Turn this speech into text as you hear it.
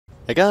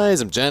Hey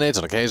guys, I'm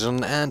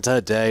JanetOnOccasion, and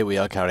today we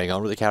are carrying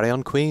on with the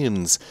Carrion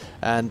Queens,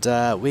 and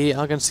we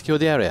are going to secure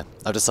the area.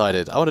 I've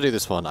decided I want to do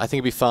this one. I think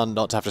it'd be fun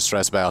not to have to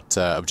stress about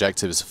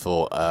objectives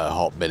for a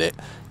hot minute,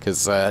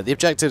 because the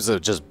objectives are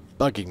just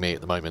bugging me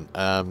at the moment.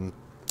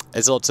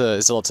 It's a lot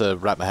to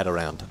wrap my head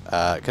around,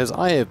 because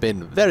I have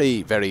been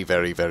very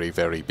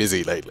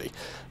busy lately.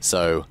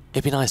 So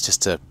it'd be nice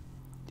just to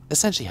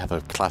essentially have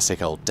a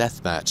classic old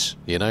deathmatch,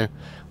 you know?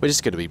 We're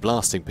just going to be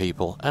blasting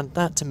people, and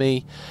that to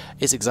me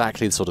is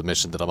exactly the sort of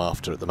mission that I'm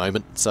after at the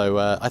moment, so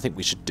I think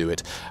we should do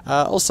it.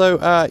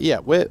 Yeah,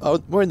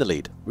 we're in the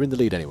lead. We're in the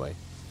lead anyway.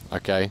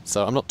 Okay,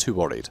 so I'm not too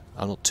worried.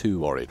 I'm not too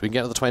worried. We can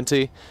get to the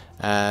 20,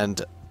 and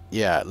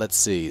yeah, let's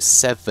see,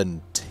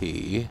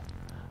 70.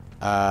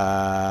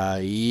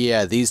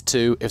 Yeah, these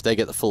two, if they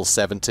get the full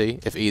 70,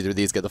 if either of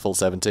these get the full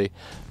 70,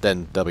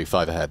 then they'll be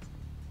 5 ahead.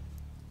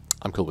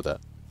 I'm cool with that.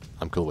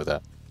 I'm cool with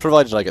that.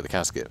 Provided I get the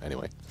casket,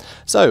 anyway.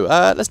 So,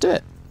 let's do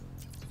it.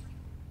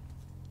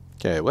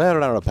 Okay, where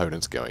are our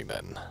opponents going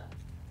then?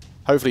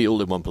 Hopefully all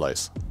in one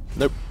place.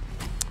 Nope.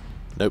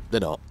 Nope,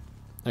 they're not.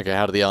 Okay,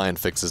 how do the Iron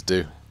Fixers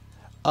do?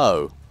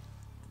 Oh.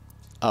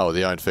 Oh,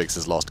 the Iron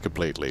Fixers lost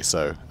completely,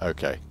 so,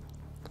 okay.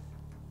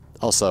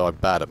 Also, I'm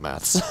bad at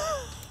maths.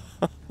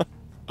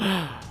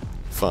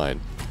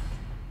 Fine.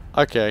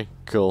 Okay,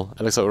 cool.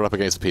 It looks like we're up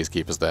against the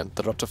Peacekeepers then.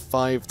 They're up to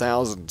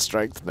 5,000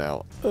 strength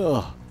now.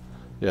 Ugh.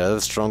 Yeah, they're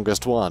the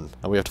strongest one,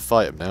 and we have to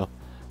fight them now.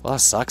 Well,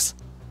 that sucks.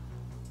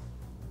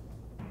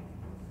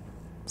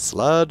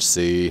 Sludge,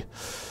 see.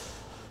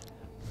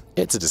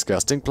 It's a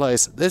disgusting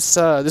place. This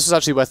was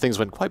actually where things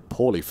went quite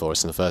poorly for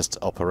us in the first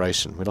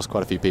operation. We lost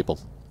quite a few people.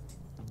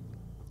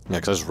 Yeah,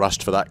 because I just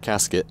rushed for that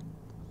casket.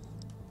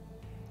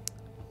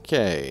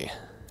 Okay.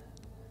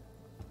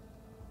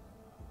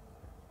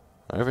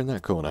 Over in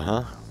that corner,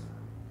 huh?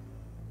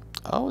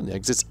 Oh, and the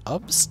exit's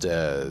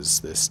upstairs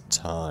this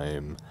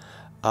time.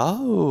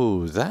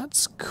 Oh,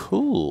 that's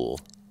cool.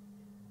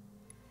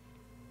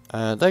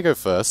 They go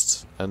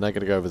first, and they're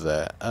going to go over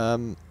there. I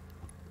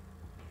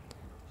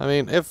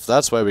mean, if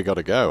that's where we got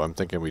to go, I'm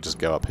thinking we just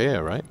go up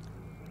here, right?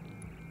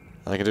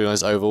 I can do a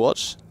nice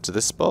overwatch to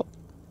this spot.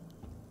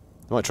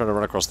 I might try to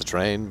run across the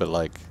train, but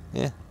like,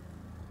 yeah,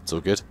 it's all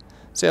good.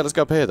 So yeah, let's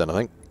go up here then, I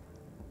think.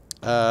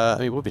 I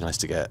mean, it would be nice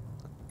to get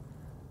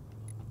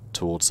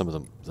towards some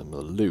of the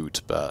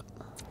loot, but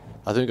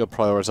I think we've got to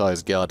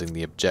prioritise guarding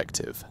the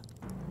objective.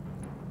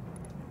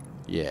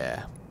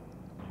 Yeah.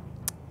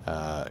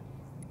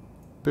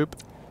 Boop.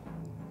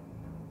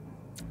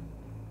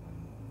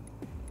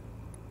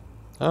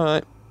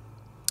 Alright.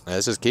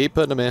 Let's just keep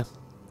putting them here.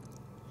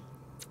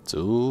 It's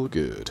all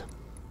good.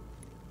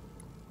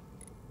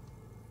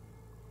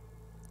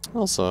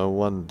 Also, I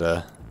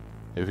wonder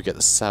if we get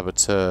the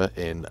Saboteur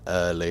in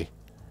early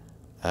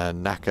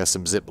and knacker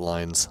some zip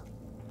lines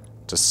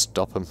to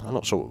stop them. I'm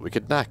not sure what we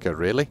could knacker,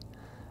 really.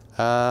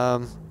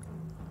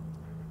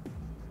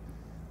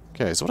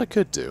 Okay, so what I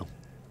could do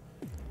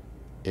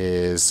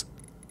is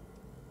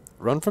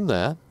run from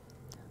there,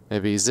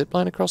 maybe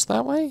zipline across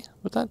that way?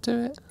 Would that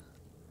do it?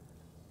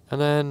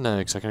 And then, no,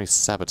 because I can only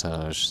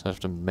sabotage, so I have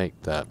to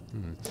make that.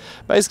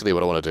 Basically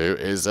what I want to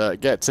do is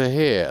get to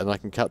here, and I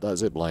can cut that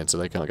zipline so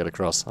they can't get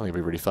across. I think it'd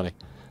be really funny.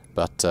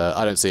 But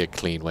I don't see a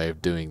clean way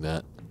of doing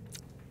that,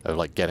 of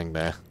like getting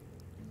there.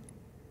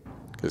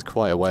 It's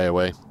quite a way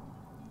away.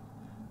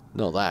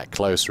 Not that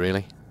close,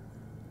 really.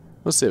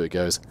 We'll see how it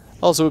goes.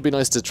 Also, it would be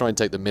nice to try and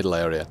take the middle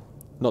area.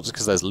 Not just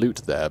because there's loot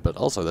there, but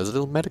also there's a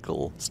little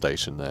medical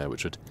station there,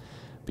 which would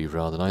be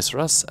rather nice for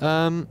us.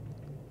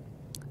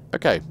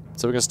 Okay,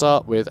 so we're going to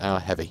start with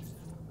our heavy.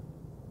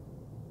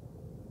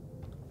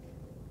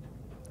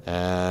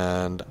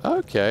 And,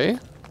 okay.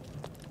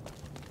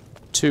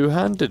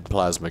 Two-handed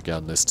plasma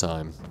gun this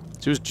time.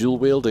 She was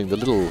dual-wielding the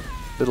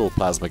little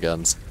plasma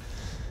guns.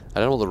 I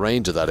don't know what the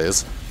range of that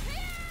is.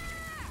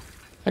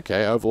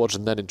 Okay, Overwatch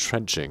and then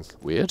entrenching.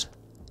 Weird.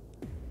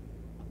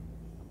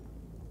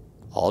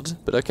 Odd,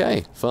 but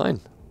okay, fine.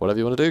 Whatever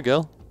you want to do,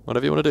 girl.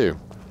 Whatever you want to do.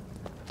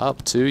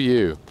 Up to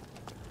you.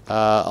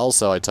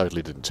 Also, I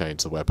totally didn't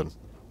change the weapon.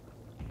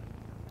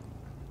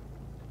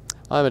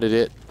 I'm an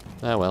idiot.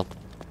 Oh well.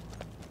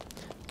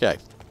 Okay,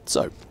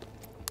 so.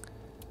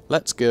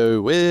 Let's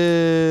go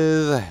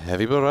with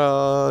Heavy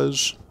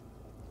Barrage.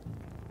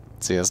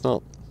 See, it's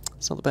not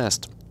the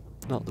best.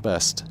 Not the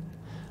best.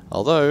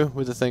 Although,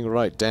 with the thing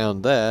right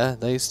down there,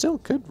 they still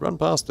could run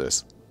past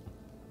this.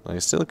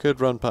 They still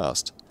could run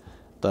past.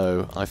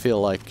 Though, I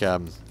feel like, yeah,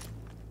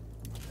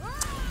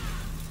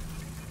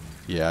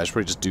 I should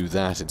probably just do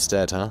that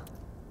instead, huh?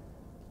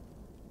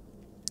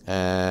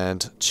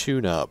 And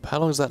tune up. How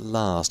long does that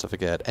last? I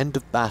forget. End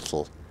of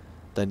battle.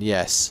 Then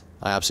yes,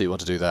 I absolutely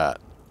want to do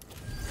that.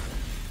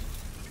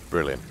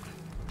 Brilliant.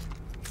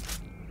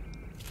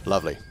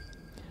 Lovely.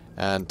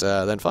 And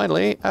then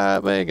finally,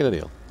 we're gonna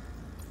deal.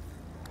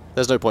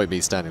 There's no point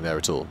me standing there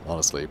at all,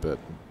 honestly, but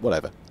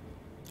whatever.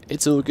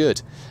 It's all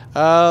good.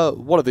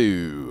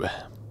 Wallaboo.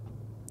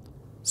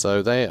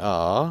 So they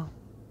are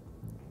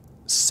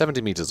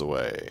 70 meters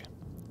away.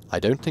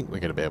 I don't think we're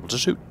going to be able to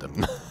shoot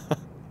them.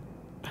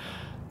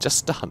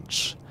 Just a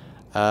hunch.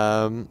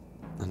 And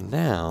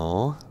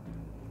now...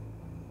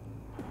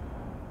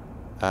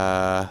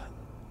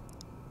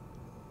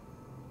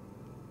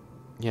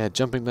 yeah,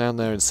 jumping down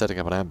there and setting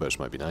up an ambush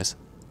might be nice.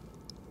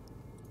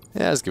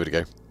 Yeah, let's give it a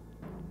go.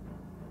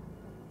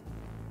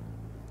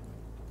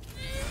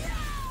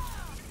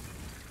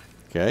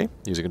 Okay,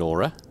 using an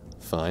aura.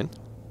 Fine.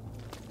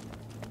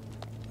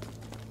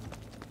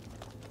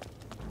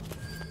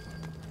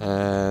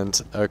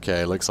 And,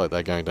 okay, looks like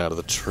they're going down to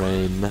the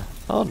train.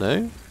 Oh,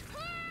 no.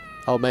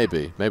 Oh,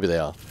 maybe. Maybe they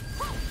are.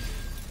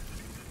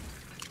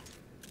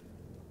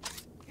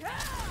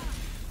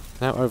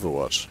 Now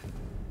Overwatch.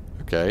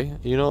 Okay,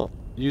 you're not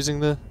using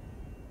the...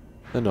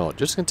 They're not.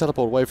 Just going to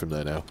teleport away from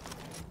there now.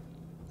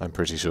 I'm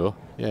pretty sure.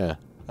 Yeah.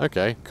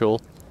 Okay,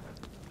 cool.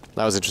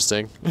 That was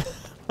interesting.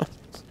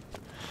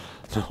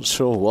 Not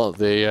sure what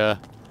the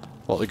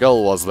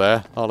goal was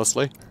there,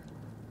 honestly.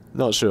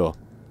 Not sure.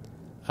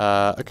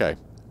 Okay.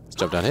 Let's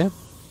jump down here.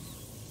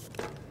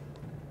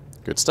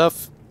 Good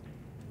stuff.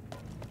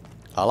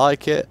 I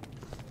like it.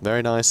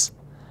 Very nice.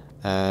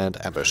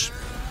 And ambush.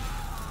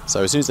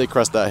 So as soon as they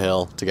crest that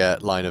hill to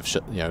get line of,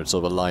 sort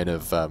of a line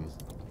of,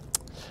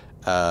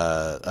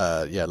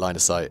 yeah, line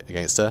of sight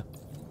against her,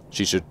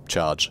 she should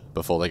charge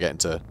before they get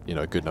into,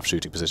 a good enough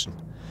shooting position.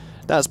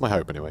 That's my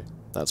hope, anyway.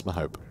 That's my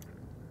hope.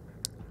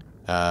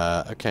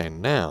 Okay,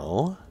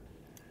 now...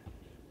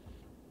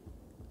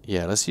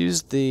 yeah, let's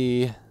use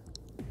the...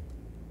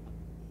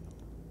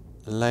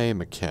 lay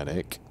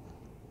mechanic.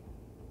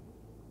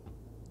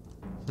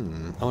 I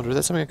wonder if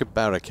there's something I could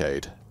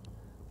barricade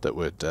that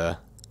would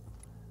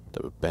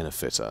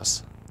benefit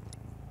us.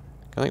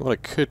 I think what I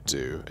could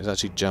do is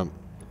actually jump...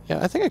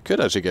 yeah, I think I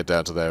could actually get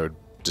down to there and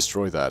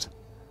destroy that.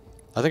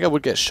 I think I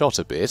would get shot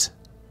a bit,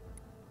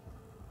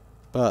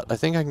 but I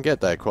think I can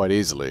get there quite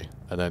easily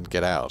and then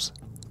get out.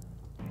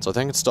 So I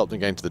think I can stop them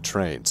getting to the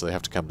train, so they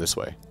have to come this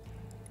way.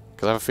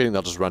 Because I have a feeling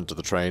they'll just run to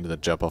the train and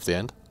then jump off the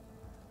end.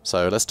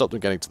 So let's stop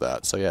them getting to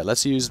that. So yeah,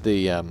 let's use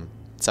the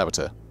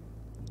saboteur.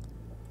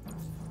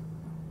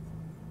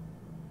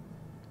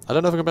 I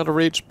don't know if I'm going to be able to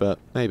reach, but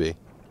maybe.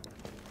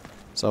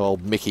 So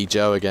old Mickey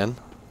Joe again.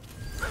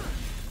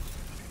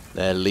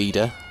 Their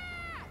leader.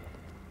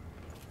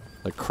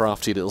 The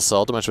crafty little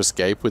sod that managed to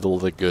escape with all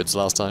the goods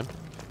last time.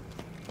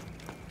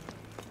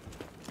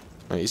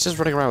 He's just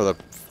running around with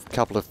a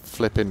couple of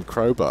flipping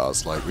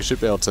crowbars. Like, we should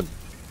be able to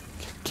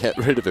get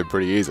rid of him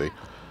pretty easy.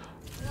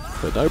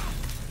 But nope.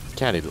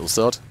 Canny little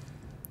sod.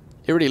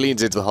 It really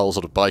leans into the whole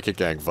sort of biker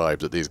gang vibe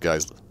that these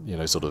guys,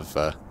 sort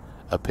of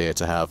appear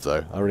to have,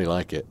 though. I really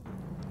like it.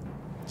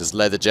 Just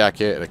leather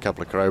jacket and a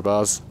couple of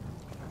crowbars.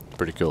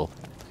 Pretty cool.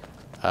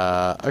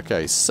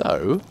 Okay,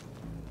 so...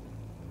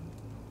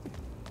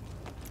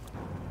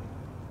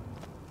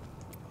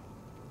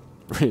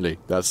 really,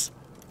 that's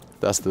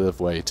the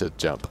way to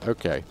jump.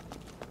 Okay.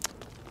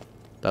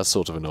 That's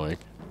sort of annoying.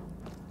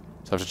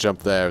 So I have to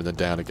jump there and then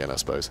down again, I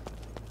suppose.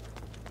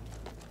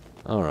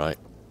 Alright.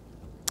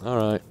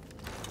 Alright.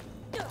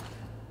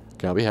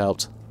 Can't be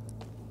helped.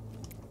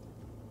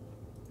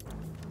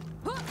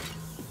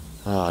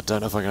 Oh, I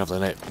don't know if I can have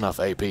enough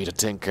AP to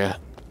tinker.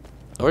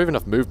 Or even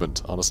enough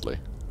movement, honestly.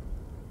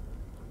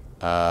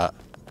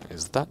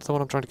 Is that the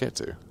one I'm trying to get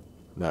to?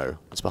 No,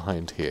 it's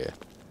behind here.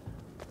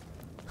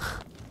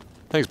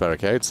 Thanks,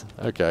 barricades.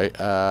 Okay,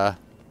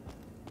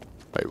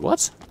 wait,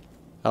 what?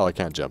 Oh, I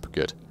can't jump.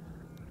 Good.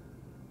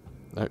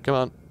 No, come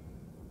on.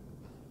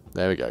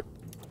 There we go.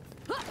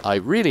 I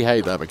really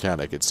hate that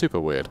mechanic. It's super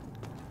weird.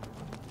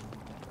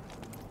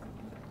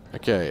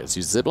 Okay, let's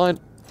use zipline.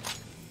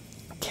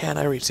 Can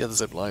I reach the other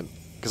zipline?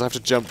 Because I have to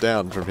jump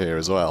down from here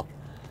as well.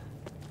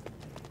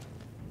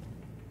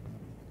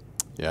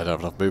 Yeah, I don't have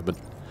enough movement.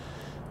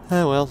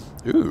 Oh well.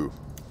 Ooh.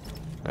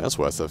 That's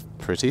worth a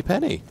pretty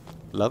penny.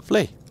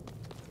 Lovely.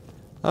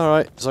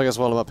 Alright, so I guess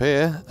while I'm up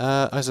here,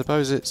 I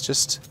suppose it's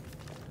just...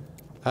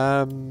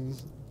 oh,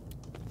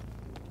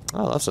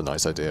 that's a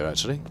nice idea,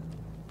 actually.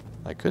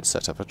 I could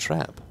set up a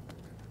trap.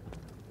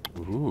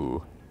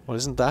 Ooh. Well,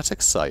 isn't that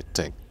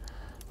exciting?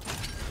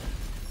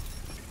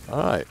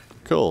 Alright,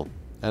 cool.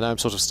 And I'm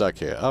sort of stuck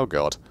here. Oh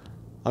god.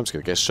 I'm just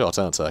going to get shot,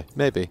 aren't I?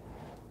 Maybe.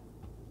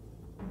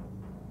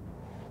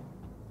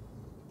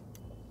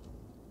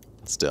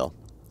 Still.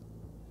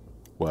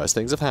 Worse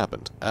things have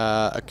happened.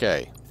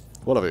 Okay.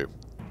 What have you?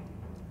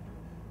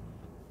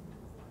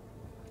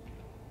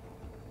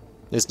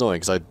 It's annoying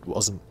because I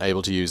wasn't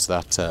able to use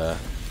that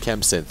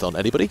chem synth on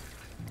anybody.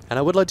 And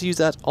I would like to use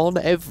that on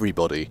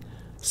everybody.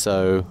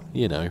 So,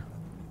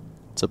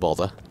 it's a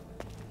bother.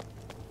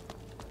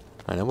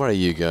 I know, where are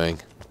you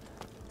going?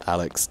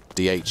 Alex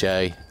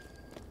DHA.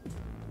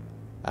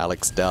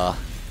 Alex Dar.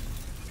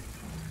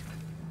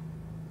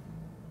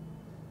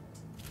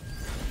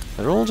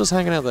 They're all just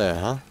hanging out there,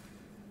 huh?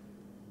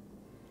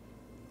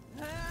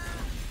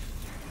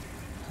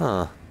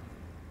 Huh.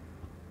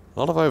 A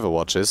lot of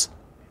Overwatches.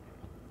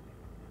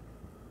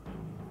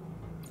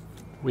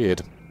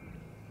 Weird.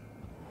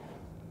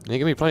 You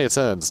give me plenty of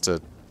turns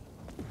to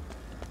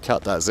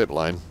cut that zip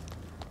line.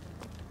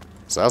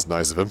 So that's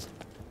nice of him.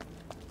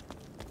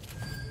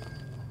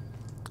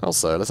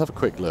 Also, let's have a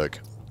quick look.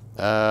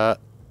 Okay,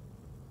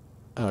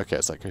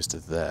 so that goes to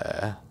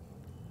there.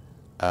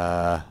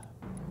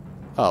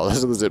 Oh,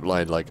 there's the zip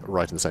line, like,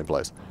 right in the same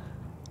place.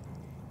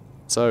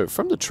 So,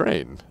 from the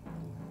train,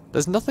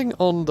 there's nothing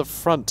on the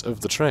front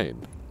of the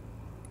train.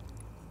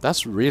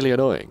 That's really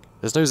annoying.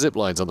 There's no zip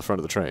lines on the front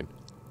of the train.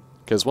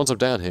 Because once I'm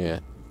down here,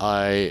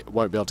 I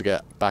won't be able to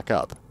get back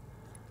up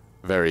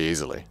very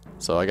easily.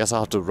 So I guess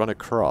I'll have to run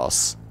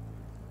across.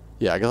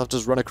 Yeah, I guess I'll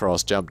just run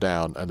across, jump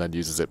down, and then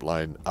use a zip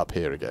line up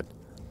here again.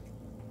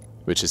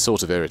 Which is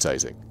sort of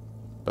irritating.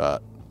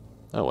 But,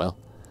 oh well.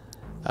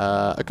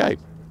 Okay.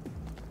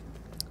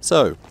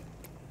 So,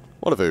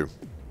 whatever.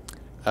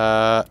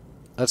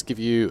 Let's give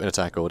you an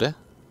attack order.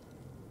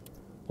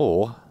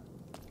 Or, do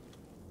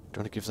you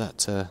want to give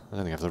that, I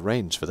don't think I have the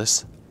range for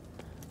this.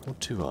 Or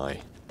do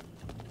I?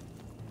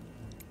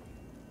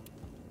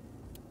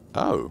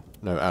 Oh,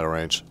 no, out of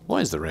range.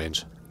 Why is the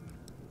range?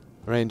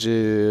 Range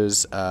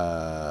is,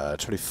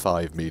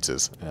 25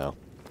 meters. Oh,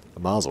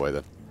 miles away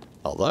then.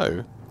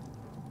 Although,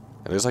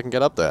 at least I can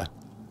get up there.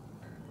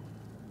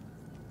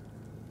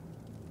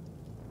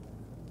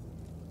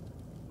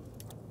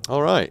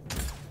 Alright.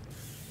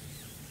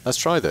 Let's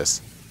try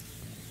this.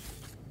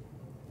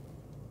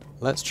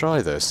 Let's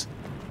try this.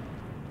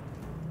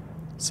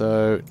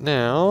 So,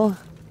 now,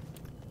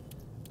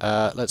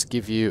 let's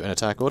give you an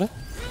attack order.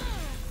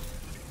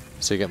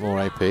 So you get more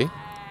AP.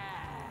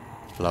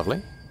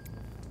 Lovely.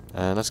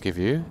 And let's give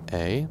you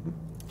a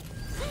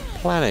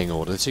planning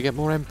order so you get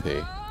more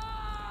MP.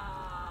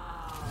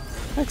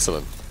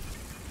 Excellent.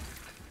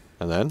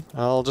 And then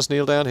I'll just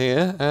kneel down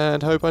here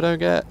and hope I don't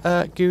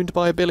get gooned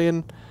by a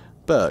billion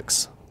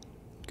Berks.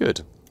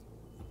 Good.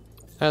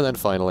 And then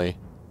finally,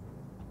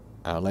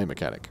 our lane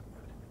mechanic.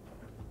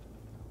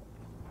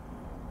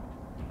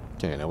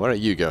 Okay, now where are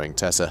you going,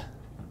 Tessa?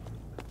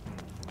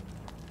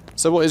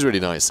 So what is really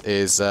nice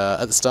is,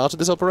 at the start of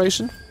this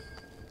operation,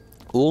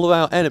 all of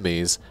our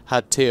enemies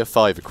had tier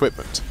 5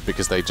 equipment,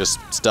 because they just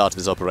started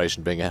this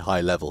operation being a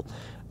high level,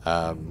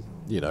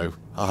 you know,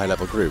 a high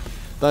level group.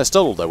 But I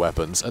stole all their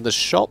weapons, and the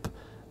shop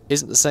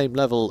isn't the same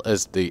level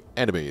as the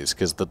enemies,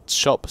 because the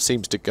shop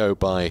seems to go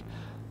by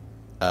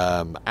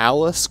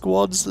our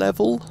squad's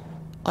level,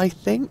 I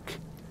think,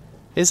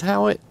 is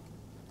how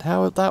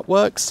that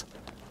works.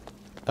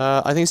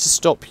 I think it's to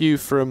stop you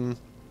from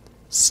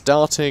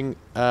starting,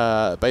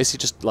 basically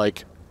just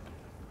like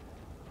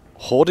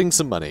hoarding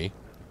some money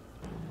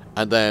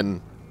and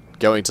then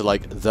going to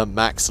like the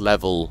max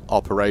level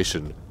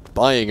operation,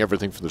 buying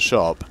everything from the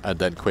shop and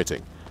then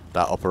quitting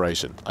that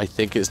operation. I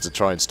think it's to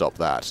try and stop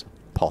that,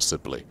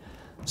 possibly.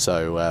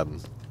 So,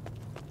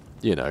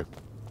 you know,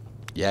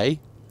 yay.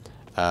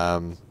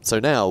 So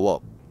now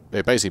what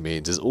it basically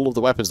means is all of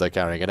the weapons they're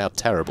carrying are now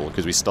terrible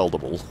because we stole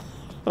them all.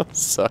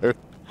 So,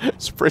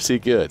 it's pretty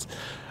good.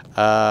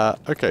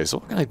 Okay, so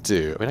what can I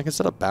do? I mean, I can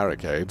set up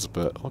barricades,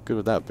 but what good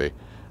would that be?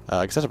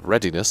 I can set up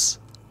readiness.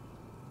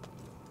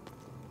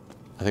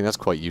 I think that's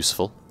quite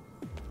useful.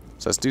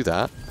 So let's do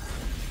that.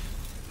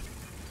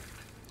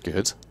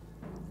 Good.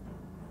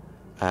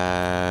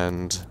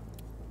 And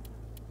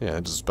yeah,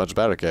 just a bunch of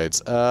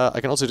barricades. I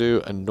can also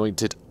do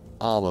anointed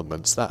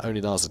armaments. That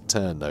only lasts a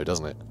turn though,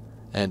 doesn't it?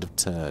 End of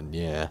turn,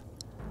 yeah.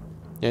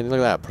 Yeah, look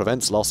at that.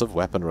 Prevents loss of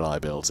weapon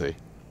reliability.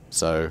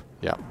 So,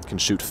 yeah, can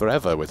shoot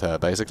forever with her,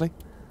 basically.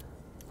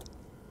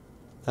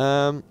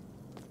 Yeah,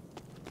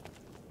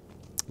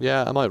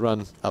 I might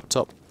run up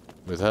top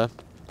with her.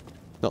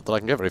 Not that I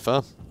can get very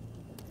far.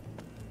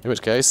 In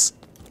which case,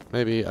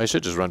 maybe I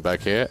should just run back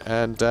here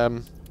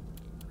and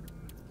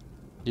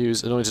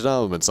use anointed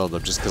armaments on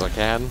them just because I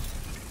can.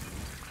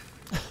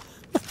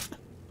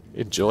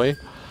 Enjoy.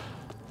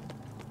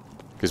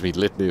 Gives me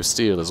litany of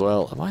steel as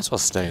well. I might as well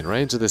stay in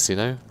range of this, you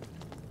know.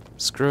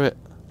 Screw it.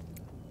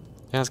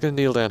 Yeah, I was going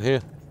to kneel down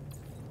here.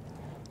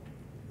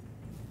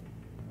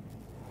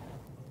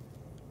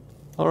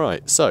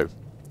 Alright, so,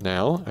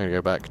 now I'm going to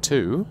go back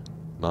to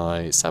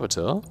my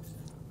saboteur.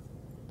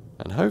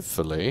 And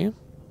hopefully,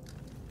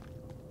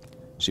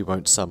 she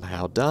won't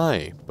somehow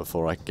die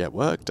before I can get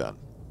work done.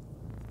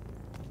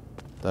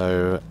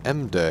 Though,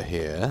 Emder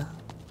here...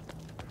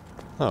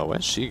 Oh,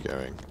 where's she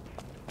going?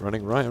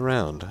 Running right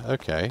around.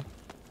 Okay.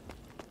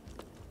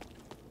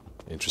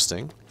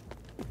 Interesting.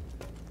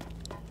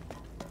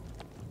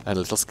 And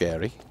a little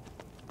scary.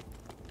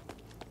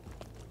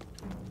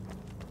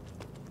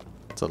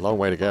 It's a long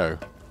way to go.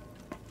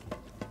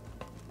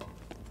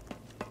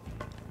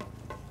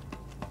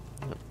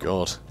 Oh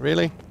god,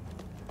 really?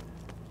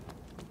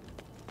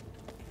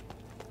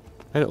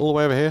 Made it all the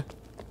way over here?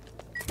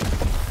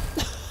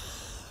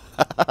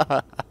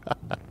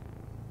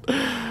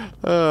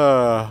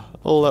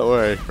 All that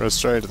way, run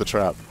straight into the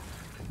trap.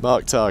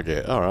 Mark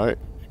target, alright,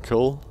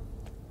 cool.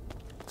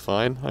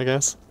 Fine, I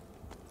guess.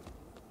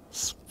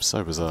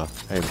 So bizarre.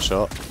 Aim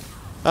shot.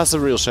 That's a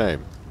real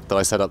shame that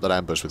I set up that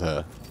ambush with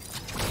her.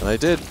 And they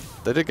did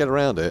get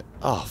around it.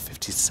 Oh,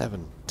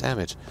 57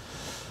 damage.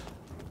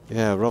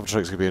 Yeah,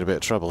 Robotrix could be in a bit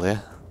of trouble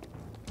here.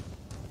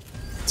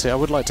 See, I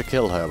would like to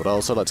kill her, but I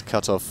also like to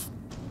cut off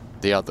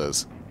the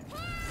others.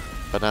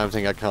 But now I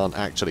think I can't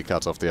actually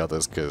cut off the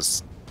others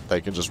because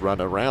they can just run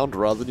around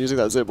rather than using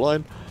that zip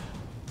line.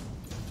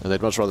 And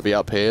they'd much rather be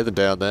up here than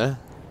down there.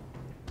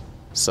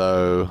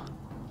 So...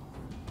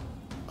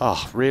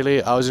 Oh,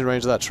 really? I was in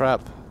range of that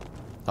trap?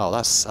 Oh,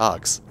 that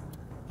sucks.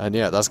 And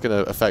yeah, that's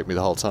going to affect me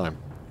the whole time.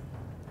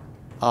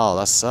 Oh,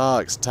 that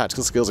sucks.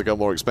 Tactical skills have got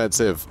more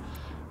expensive.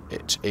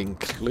 It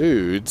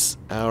includes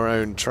our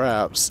own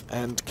traps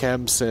and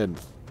chem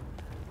synth.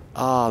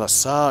 Ah, that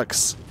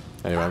sucks.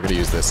 Anyway, I'm going to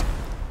use this.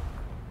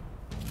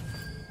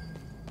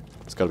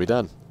 It's got to be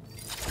done.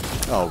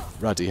 Oh,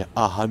 ruddy.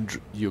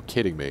 100. You're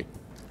kidding me.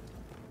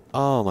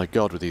 Oh my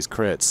god, with these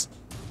crits.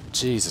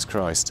 Jesus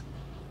Christ.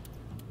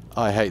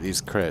 I hate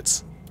these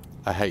crits.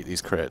 I hate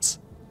these crits.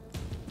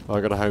 Oh,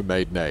 I got a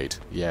homemade nade.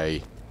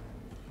 Yay.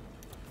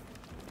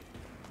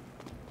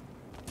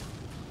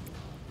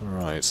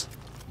 Right.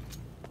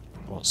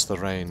 What's the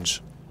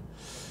range?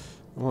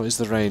 What is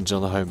the range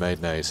on the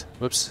homemade nade?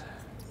 Whoops.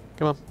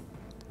 Come on.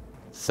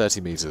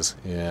 30 meters.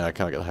 Yeah, I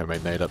can't get the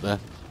homemade nade up there.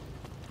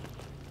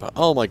 But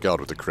oh my god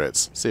with the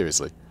crits.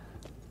 Seriously.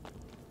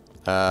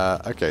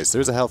 Okay, so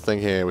there's a health thing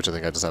here which I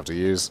think I just have to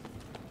use.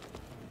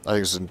 I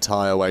think it's an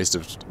entire waste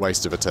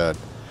of a turn.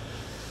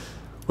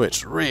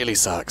 Which really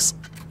sucks.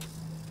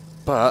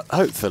 But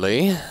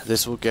hopefully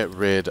this will get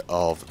rid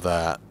of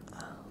that.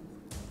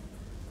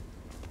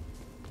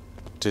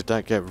 Did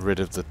that get rid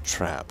of the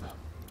trap?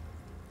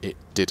 It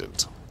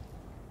didn't.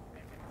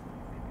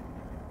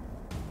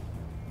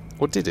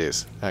 Or did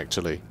it,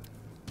 actually?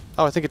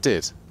 Oh, I think it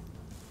did.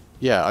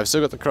 Yeah, I've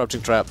still got the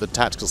corrupting trap, the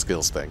tactical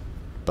skills thing.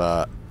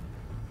 But...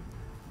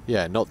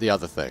 yeah, not the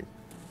other thing.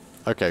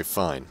 Okay,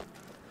 fine.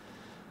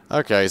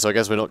 Okay, so I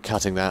guess we're not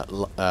cutting that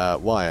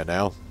wire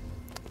now.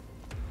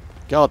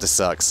 God, this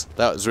sucks.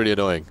 That was really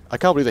annoying. I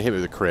can't believe they hit me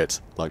with a crit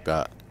like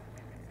that.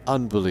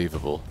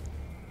 Unbelievable.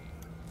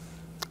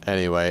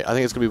 Anyway, I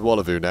think it's going to be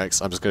Wallavu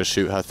next. I'm just going to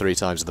shoot her 3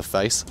 times in the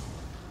face.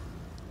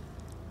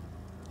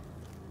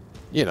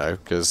 You know,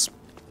 because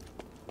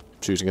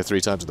shooting her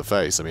 3 times in the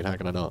face, I mean, how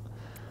can I not?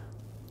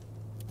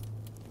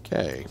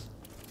 Okay.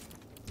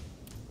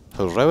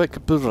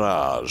 Heroic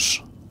Barrage.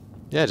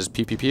 Yeah, just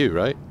pew pew pew,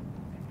 right?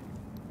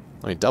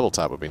 I mean, double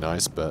tap would be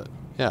nice, but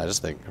yeah, I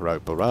just think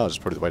Heroic Barrage is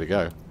probably the way to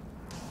go.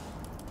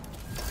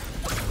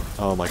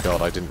 Oh my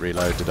god, I didn't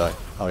reload, did I?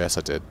 Oh yes,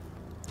 I did.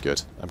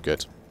 Good, I'm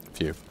good.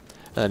 Phew.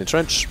 And then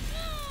entrench.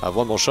 I have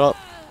 1 more shot,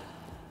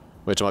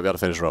 which I might be able to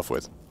finish her off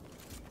with.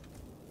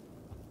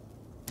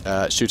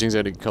 Shooting's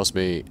only cost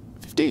me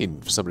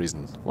 15 for some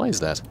reason. Why is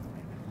that?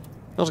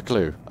 Not a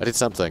clue. I did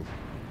something.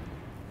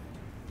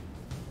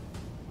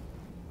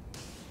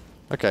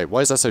 Okay,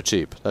 why is that so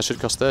cheap? That should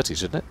cost 30,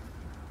 shouldn't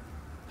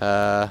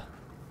it?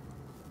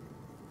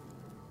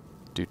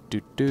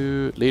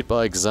 Lead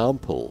by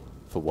example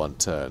for 1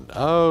 turn.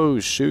 Oh,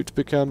 shoot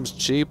becomes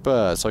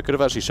cheaper. So I could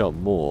have actually shot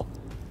more.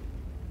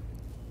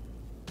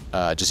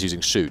 Just using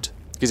shoot.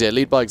 Because yeah,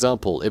 lead by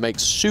example. It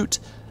makes shoot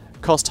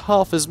cost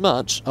half as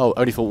much. Oh,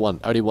 only for 1.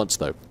 Only once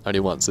though. Only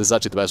once. This is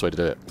actually the best way to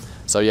do it.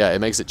 So yeah, it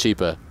makes it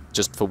cheaper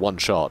just for 1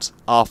 shot.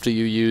 After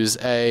you use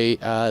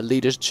a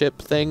leadership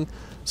thing.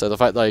 So the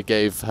fact that I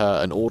gave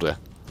her an order,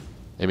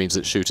 it means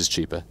that shoot is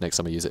cheaper next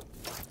time I use it.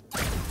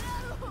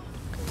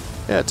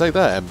 Yeah, take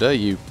that, Emder,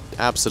 you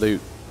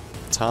absolute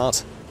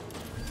tart.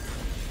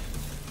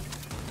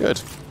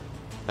 Good.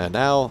 And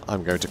now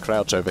I'm going to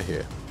crouch over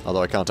here.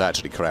 Although I can't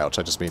actually crouch,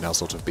 I just mean I'll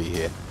sort of be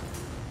here.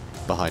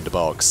 Behind a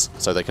box.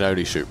 So they can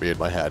only shoot me in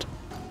my head.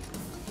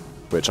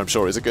 Which I'm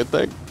sure is a good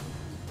thing.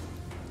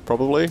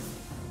 Probably.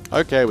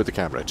 Okay, with the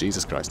camera,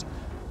 Jesus Christ.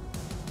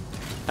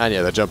 And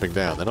yeah, they're jumping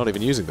down. They're not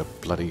even using the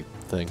bloody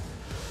thing.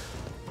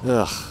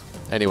 Ugh.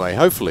 Anyway,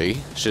 hopefully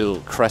she'll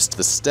crest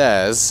the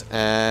stairs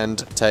and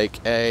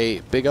take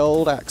a big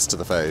old axe to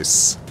the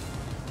face.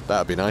 That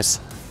would be nice.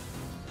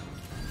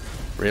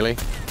 Really?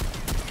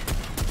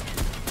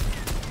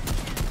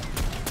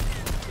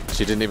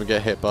 She didn't even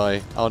get hit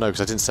by... oh no, because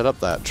I didn't set up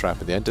that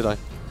trap in the end, did I?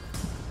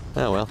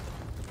 Oh well.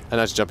 And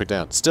now she's jumping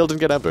down. Still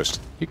didn't get ambushed.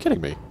 Are you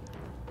kidding me?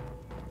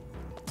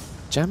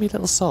 Jammy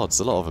little sods,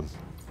 a lot of them.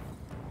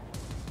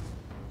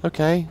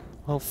 Okay,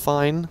 well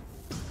fine.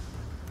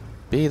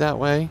 Be that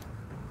way.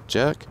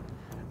 Jerk.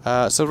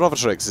 So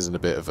Rovatrix isn't a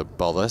bit of a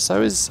bother,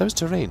 so is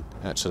Terrain,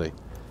 actually.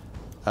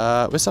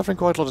 We're suffering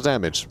quite a lot of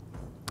damage.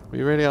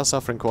 We really are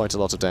suffering quite a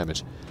lot of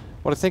damage.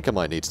 What I think I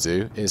might need to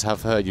do is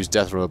have her use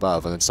Death from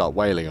Above and then start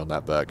wailing on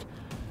that Burk.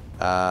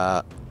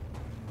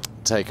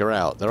 Take her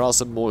out. There are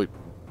some more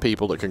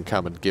people that can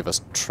come and give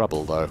us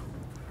trouble, though.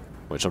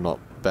 Which I'm not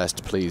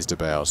best pleased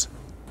about.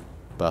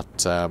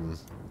 But,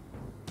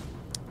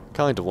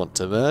 kind of want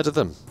to murder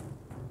them.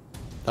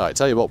 Alright,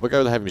 tell you what, we'll go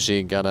with the Heavy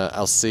Machine Gunner.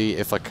 I'll see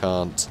if I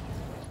can't...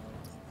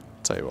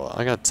 tell you what,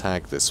 I'm going to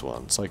tag this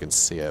one so I can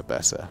see her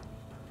better.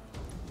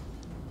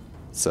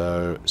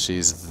 So,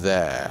 she's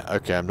there.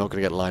 Okay, I'm not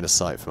going to get line of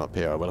sight from up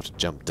here. I will have to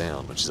jump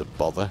down, which is a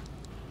bother.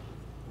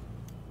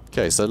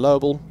 Okay, so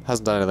Lowable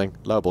hasn't done anything.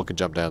 Lowable can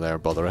jump down there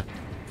and bother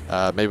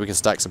her. Maybe we can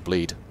stack some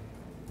bleed.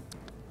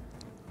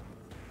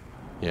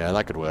 Yeah,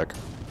 that could work.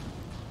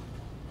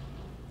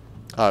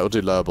 Alright, we'll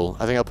do Lowable.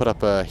 I think I'll put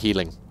up a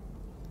healing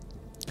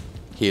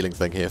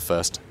thing here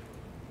first.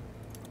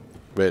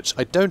 which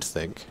I don't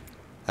think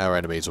our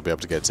enemies will be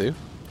able to get to.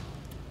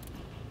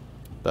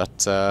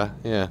 But,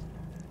 yeah.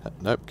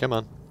 Nope, come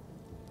on.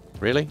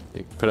 Really?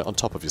 You put it on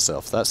top of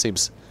yourself. That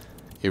seems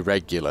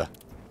irregular.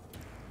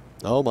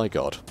 Oh my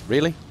god.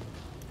 Really?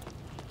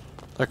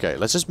 Okay,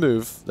 let's just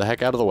move the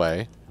heck out of the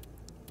way.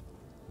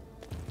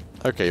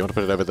 Okay, you want to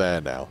put it over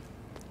there now.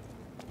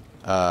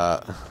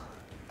 I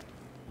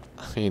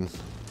mean...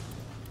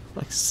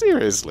 Like,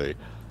 seriously?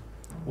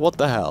 What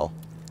the hell?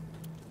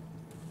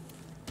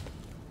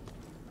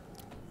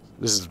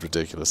 This is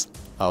ridiculous.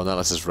 Oh, no,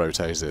 let's just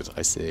rotate it.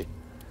 I see.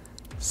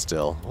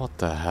 Still, what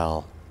the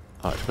hell?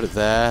 Alright, put it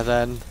there,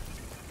 then.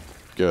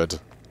 Good.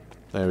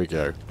 There we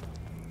go.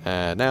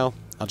 And now,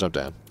 I'll jump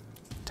down.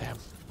 Damn.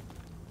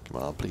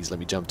 Come on, please let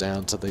me jump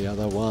down to the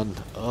other one.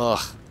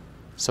 Ugh.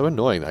 So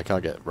annoying that I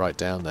can't get right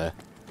down there.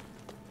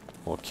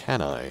 Or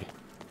can I?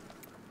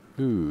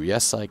 Ooh,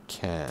 yes I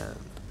can.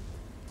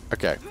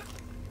 Okay.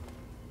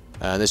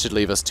 And this should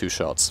leave us 2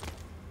 shots.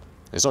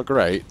 It's not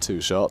great,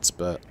 2 shots,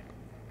 but...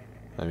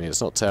 I mean,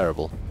 it's not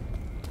terrible.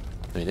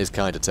 I mean, it's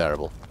kind of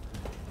terrible.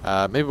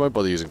 Maybe I won't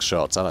bother using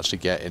shots. I'll actually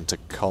get into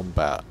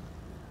combat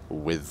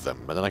with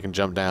them. And then I can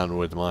jump down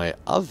with my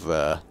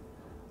other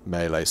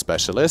melee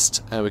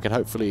specialist, and we can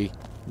hopefully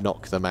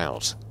knock them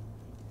out.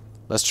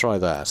 Let's try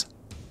that.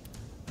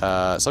 So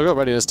I've got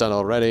readiness done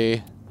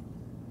already.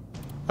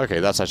 Okay,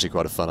 that's actually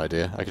quite a fun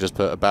idea. I could just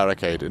put a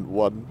barricade in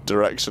one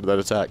direction and then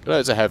attack. No,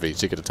 it's a heavy,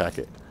 so you could attack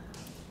it.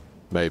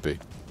 Maybe.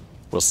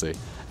 We'll see.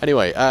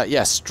 Anyway,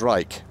 yes,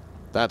 strike.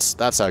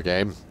 That's our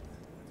game.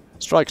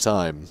 Strike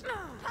time.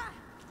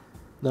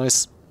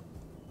 Nice.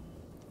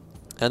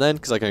 And then,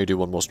 because I can only do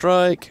one more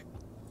strike...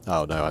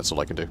 Oh no, that's all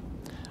I can do.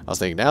 I was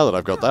thinking, now that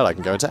I've got that, I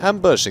can go into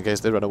ambush in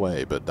case they run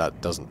away, but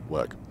that doesn't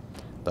work.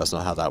 That's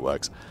not how that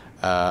works.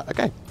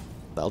 Okay,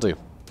 that'll do.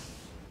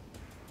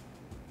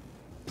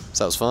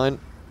 So that was fine.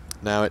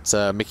 Now it's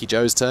Mickey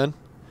Joe's turn.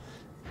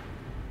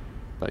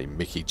 Bloody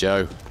Mickey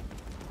Joe.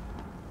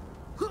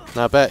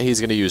 Now I bet he's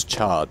going to use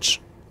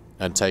charge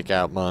and take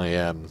out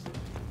my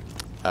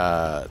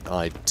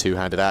my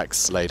two-handed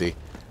axe lady.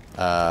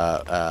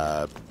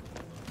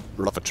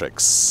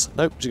 Rovatrix.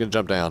 Nope, she's going to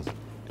jump down.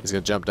 He's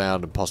going to jump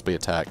down and possibly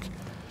attack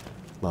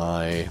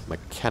my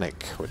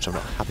mechanic, which I'm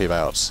not happy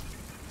about.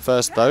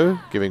 First, though,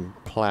 giving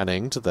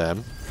planning to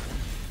them,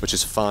 which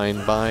is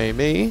fine by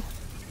me.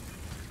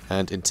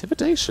 And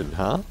intimidation,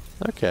 huh?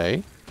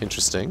 Okay,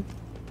 interesting.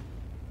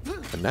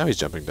 And now he's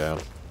jumping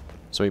down.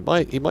 So he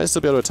might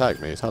still be able to attack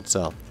me. It's hard to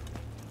tell.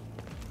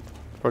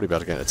 Probably be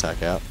able to get an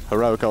attack out.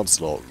 Heroic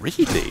Onslaught.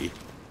 Really?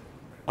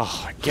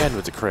 Oh, again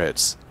with the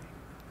crits.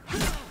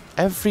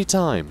 Every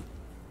time.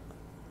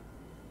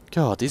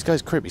 God, these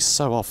guys crit me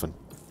so often.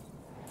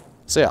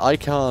 So yeah, I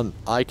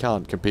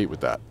can't compete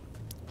with that.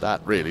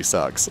 That really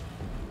sucks.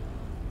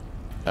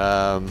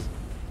 Yeah,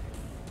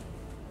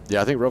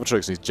 I think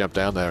Robotrix needs to jump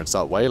down there and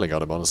start wailing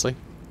on him, honestly.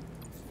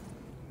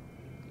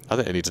 I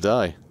think they need to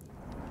die.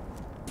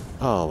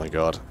 Oh my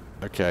god.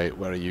 Okay,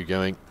 where are you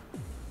going?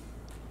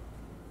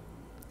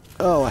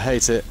 Oh, I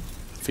hate it.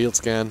 Field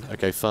scan.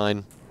 Okay,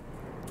 fine.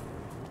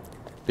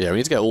 But yeah, we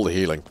need to get all the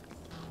healing.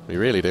 We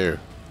really do.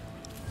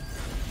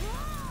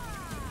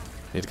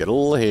 Need to get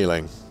all the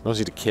healing. I also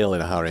need to kill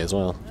in a hurry as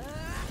well.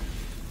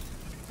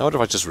 I wonder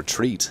if I just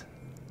retreat.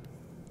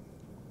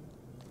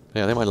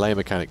 Yeah, I think my lay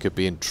mechanic could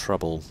be in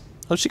trouble.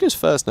 Oh, she goes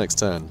first next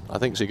turn. I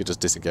think she could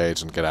just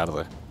disengage and get out of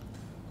there.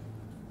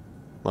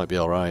 Might be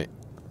alright.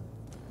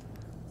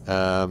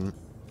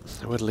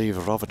 It would leave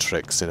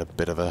Rovatrix in a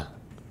bit of a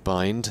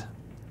bind.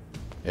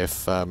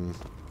 If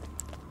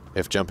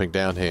jumping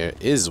down here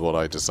is what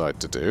I decide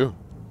to do.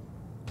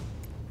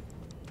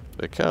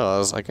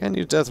 Because I can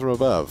use death from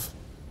above.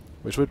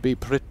 Which would be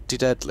pretty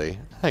deadly.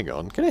 Hang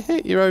on, can it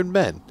hit your own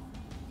men?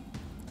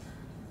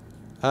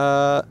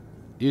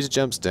 User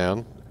jumps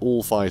down.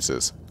 All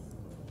fighters.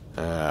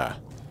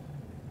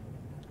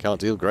 Can't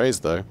deal graze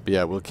though. But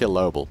yeah, we'll kill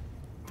Lobel.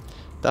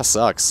 That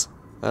sucks.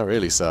 That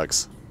really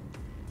sucks.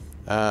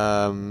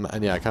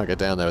 And yeah, I can't get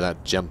down there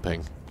without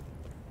jumping.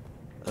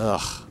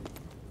 Ugh.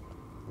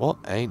 What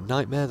a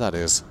nightmare that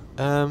is.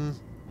 I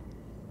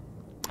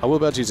will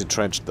be able to use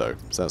Entrenched though,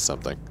 so that's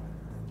something.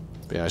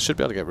 But yeah, I should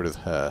be able to get rid of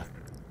her.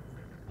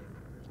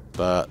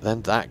 But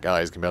then that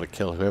guy's going to be able to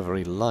kill whoever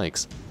he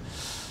likes.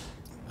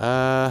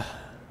 I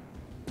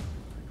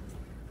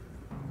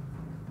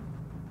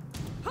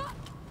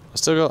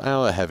still got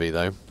our heavy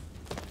though.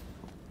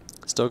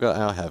 Still got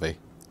our heavy.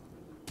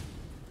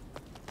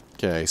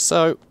 Okay,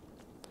 so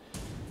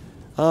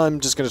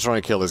I'm just going to try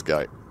and kill this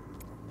guy.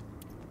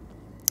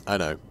 I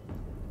know.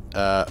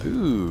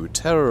 Ooh,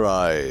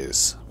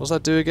 terrorize. What's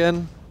that do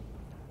again?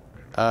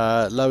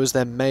 Lowers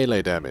their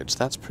melee damage.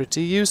 That's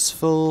pretty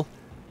useful.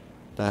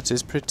 That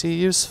is pretty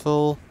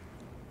useful.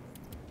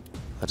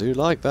 I do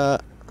like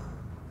that.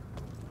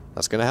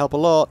 That's going to help a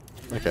lot.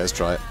 Okay, let's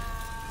try it.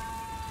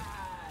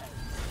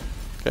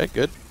 Okay,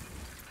 good.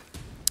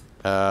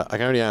 I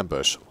can only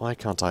ambush. Why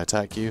can't I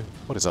attack you?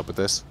 What is up with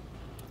this?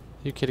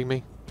 Are you kidding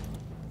me?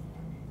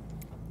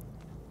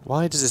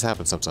 Why does this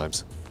happen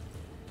sometimes?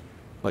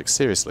 Like,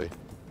 seriously.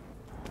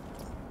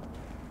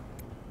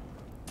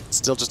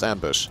 Still just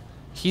ambush.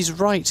 He's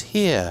right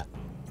here.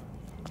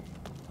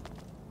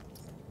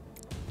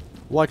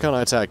 Why can't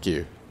I attack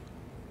you?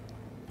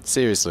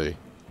 Seriously.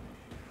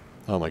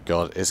 Oh my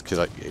god, it's because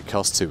it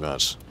costs too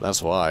much.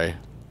 That's why.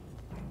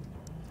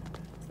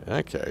 In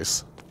that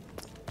case.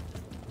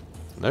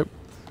 Nope.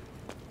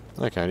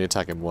 Okay, I only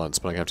attack him once,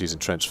 but I'm going to have to use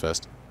Entrench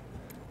first.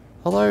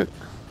 Although,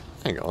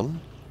 hang on.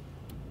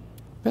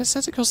 But it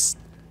says it costs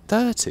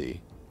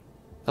 30.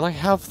 And I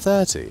have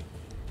 30.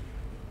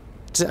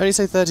 Does it only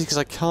say 30 because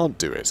I can't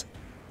do it?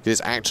 Because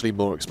it's actually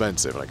more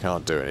expensive and I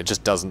can't do it. It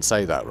just doesn't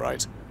say that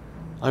right.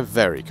 I'm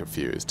very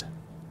confused.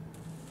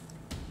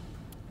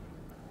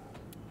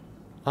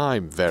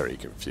 I'm very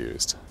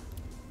confused.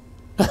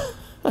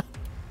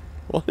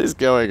 What is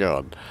going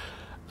on?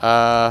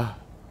 God,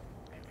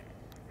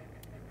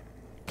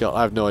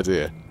 I have no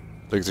idea.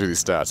 Looking through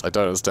these stats, I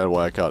don't understand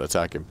why I can't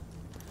attack him.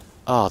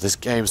 Ah, this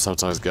game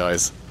sometimes,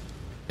 guys.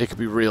 It could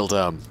be real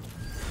dumb.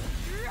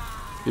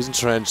 Using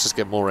Trench, just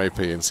get more AP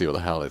and see what the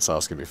hell it's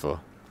asking me for.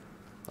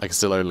 I can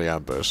still only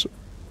ambush.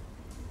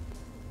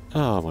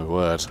 Oh my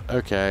word.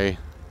 Okay.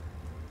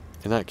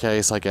 In that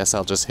case, I guess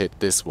I'll just hit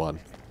this one.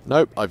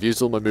 Nope, I've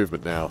used all my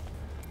movement now.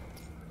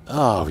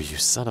 Oh, you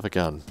son of a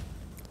gun.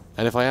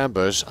 And if I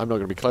ambush, I'm not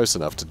going to be close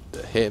enough to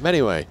hit him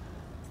anyway.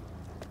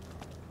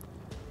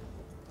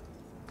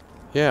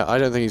 Yeah, I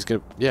don't think he's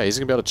going to... Yeah, he's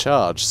going to be able to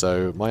charge,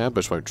 so my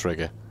ambush won't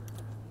trigger.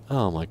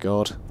 Oh my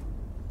god.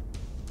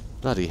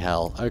 Bloody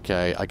hell.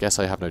 Okay, I guess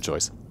I have no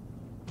choice.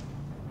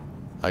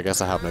 I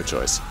guess I have no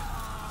choice.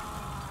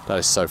 That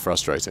is so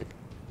frustrating.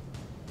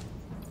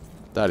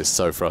 That is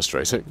so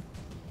frustrating.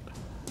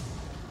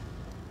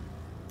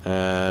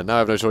 Now I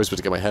have no choice but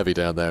to get my heavy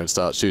down there and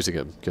start shooting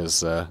him,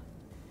 because, well,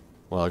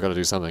 I've got to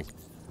do something.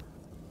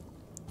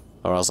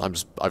 Or else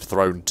I've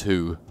thrown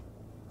 2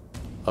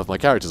 of my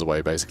characters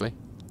away, basically.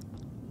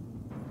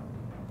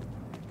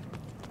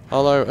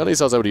 Although, at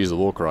least I was able to use the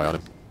Walker Eye on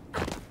him.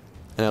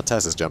 Now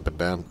Tessa's jumping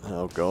down.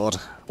 Oh god,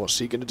 what's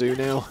she gonna do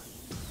now?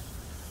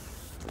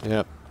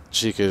 Yep,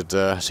 she could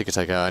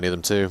take out any of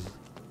them too.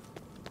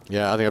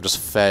 Yeah, I think I've just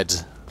fed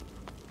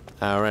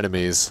our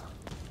enemies.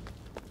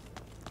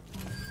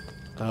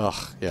 Ugh,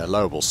 yeah,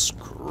 Lobel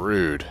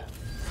screwed.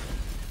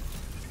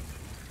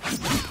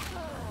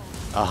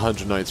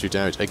 193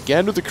 damage.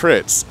 Again with the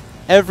crits.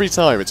 Every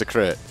time it's a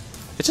crit.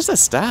 It's just their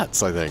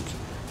stats, I think.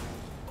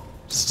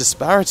 This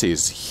disparity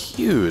is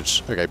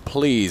huge. Okay,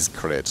 please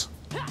crit.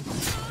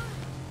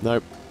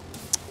 Nope.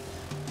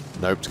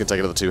 Nope, it's going to take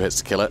another 2 hits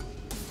to kill it.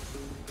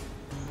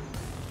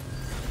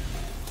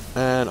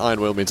 And Iron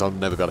Will means I'll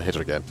never be able to hit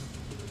her again.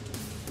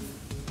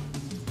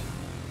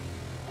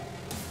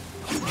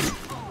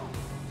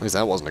 At least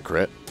that wasn't a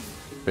crit.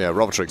 But yeah,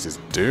 Robotrix is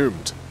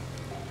doomed.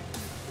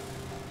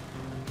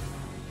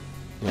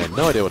 Yeah,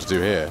 no idea what to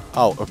do here.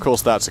 Oh, of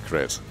course that's a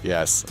crit.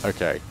 Yes,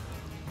 okay.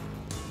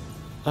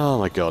 Oh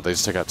my god, they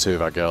just took out 2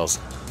 of our girls.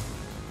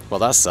 Well,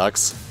 that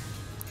sucks.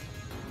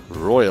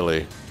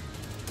 Royally.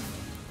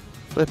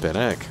 Flippin'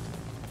 heck.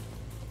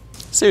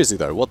 Seriously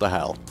though, what the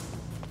hell?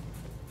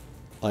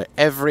 Like,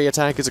 every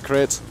attack is a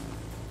crit?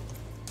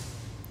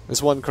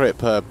 There's 1 crit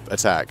per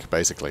attack,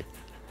 basically.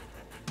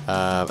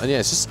 And yeah,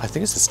 it's just, I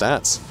think it's the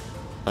stats.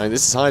 I mean,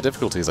 this is high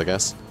difficulties, I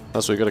guess.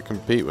 That's what we've got to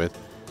compete with.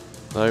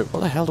 So, what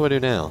the hell do I do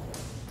now?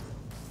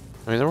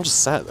 I mean, they're all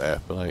just sat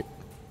there, but like...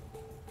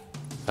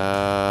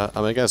 I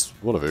mean, I guess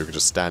one of you could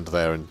just stand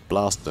there and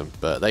blast them,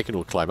 but they can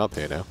all climb up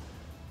here now.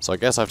 So I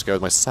guess I have to go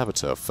with my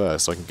Saboteur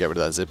first, so I can get rid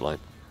of that zipline.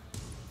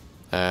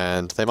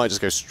 And they might just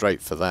go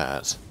straight for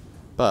that,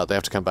 but they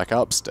have to come back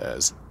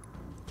upstairs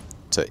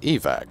to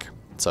evac.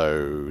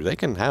 So they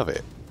can have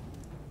it.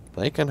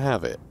 They can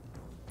have it.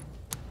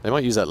 They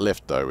might use that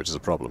lift though, which is a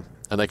problem.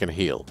 And they can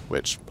heal,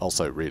 which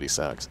also really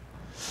sucks.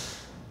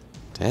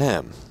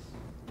 Damn.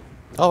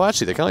 Oh,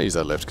 actually, they can't use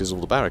that lift because of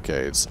all the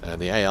barricades,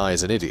 and the AI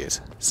is an idiot.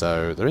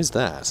 So there is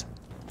that.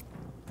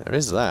 There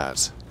is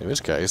that. In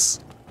which case,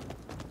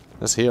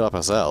 let's heal up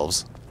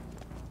ourselves.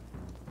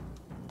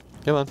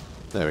 Come on.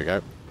 There we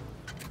go.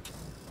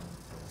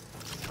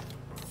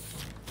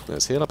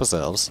 Let's heal up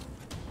ourselves.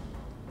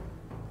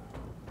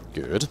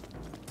 Good.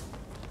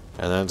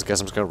 And then I guess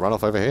I'm just going to run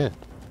off over here.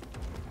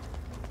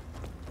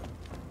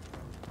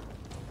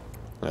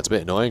 That's a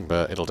bit annoying,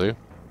 but it'll do.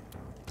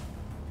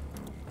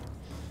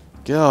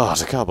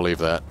 God, I can't believe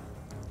that.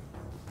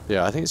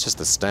 Yeah, I think it's just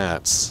the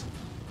stats.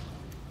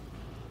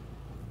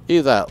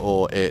 Either that,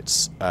 or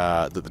it's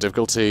that the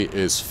difficulty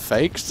is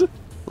faked,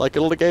 like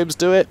a lot of games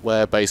do it,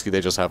 where basically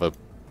they just have a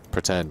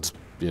pretend,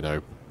 you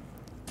know,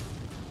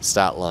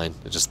 stat line.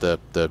 It's just the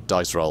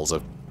dice rolls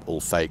are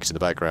all faked in the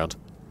background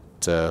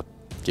to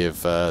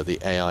give the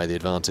AI the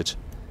advantage.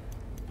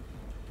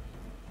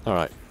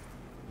 Alright.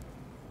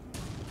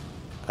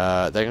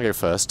 They're going to go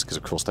first, because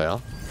of course they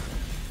are.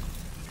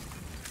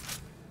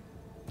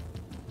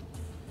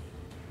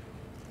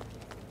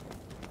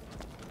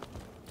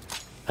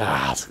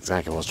 Ah, that's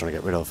exactly what I was trying to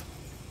get rid of.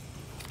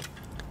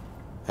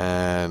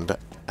 And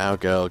our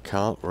girl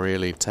can't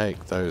really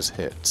take those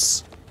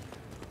hits.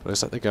 But it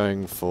looks like they're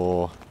going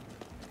for...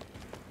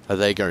 Are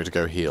they going to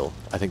go heal?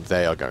 I think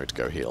they are going to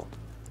go heal.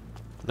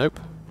 Nope.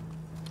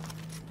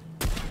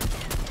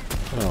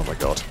 Oh my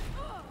god.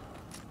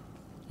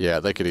 Yeah,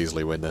 they could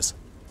easily win this.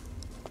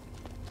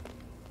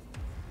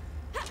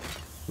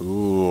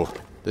 Ooh,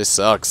 this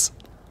sucks.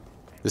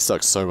 This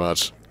sucks so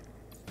much.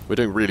 We're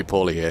doing really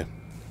poorly here.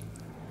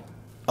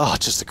 Oh,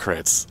 just the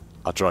crits.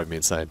 That drive me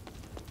insane.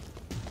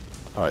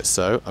 Alright,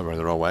 so, I'm running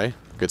the wrong way.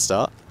 Good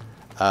start.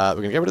 We're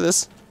gonna get rid of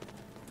this.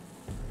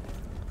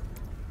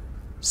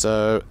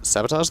 So,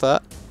 sabotage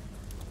that.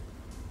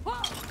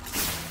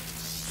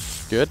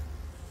 Good.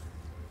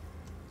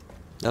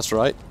 That's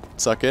right.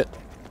 Suck it.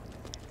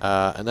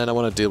 And then I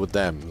want to deal with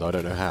them, though I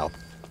don't know how.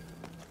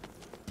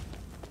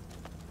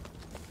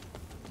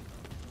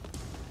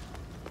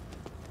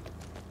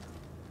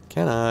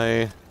 Can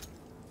I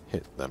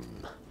hit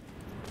them?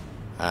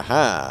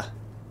 Aha!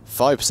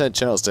 5%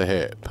 chance to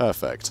hit.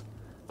 Perfect.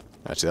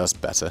 Actually, that's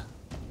better.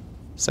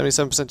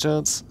 77%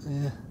 chance?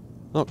 Yeah.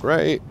 Not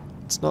great.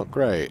 It's not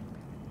great.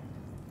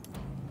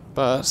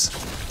 But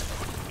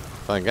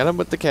if I can get them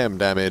with the chem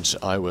damage,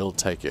 I will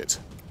take it.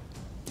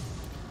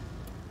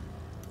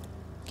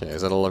 Okay,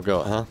 is that all I've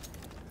got, huh?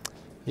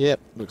 Yep,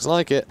 looks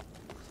like it.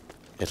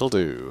 It'll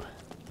do.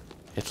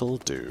 It'll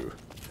do.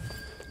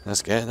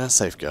 Let's get that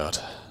safeguard.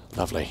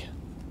 Lovely.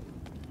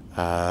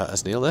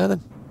 Let's kneel there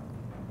then.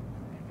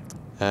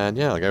 And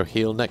yeah, I'll go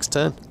heal next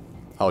turn.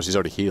 Oh, she's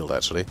already healed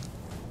actually.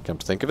 Come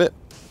to think of it.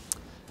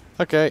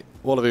 Okay,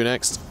 Wallaby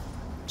next.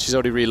 She's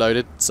already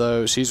reloaded,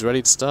 so she's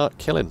ready to start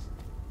killing.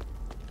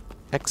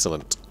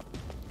 Excellent.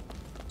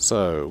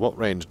 So, what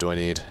range do I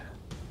need?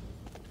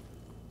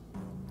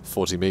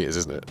 40 meters,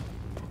 isn't it?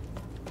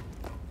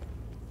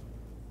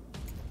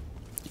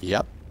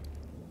 Yep.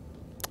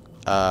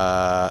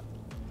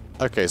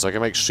 Okay, so I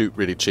can make shoot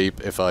really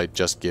cheap if I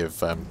just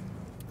give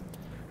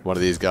one of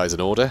these guys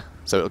an order.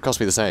 So it'll cost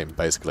me the same,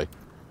 basically.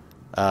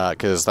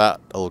 Because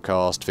that'll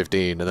cost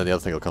 15, and then the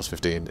other thing will cost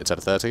 15 instead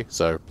of 30,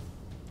 so...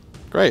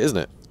 Great, isn't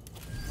it?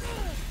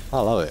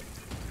 I love it.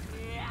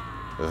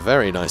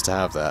 Very nice to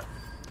have that.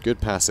 Good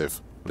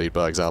passive. Lead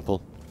by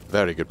example.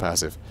 Very good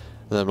passive.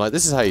 And I'm like,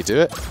 this is how you do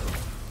it.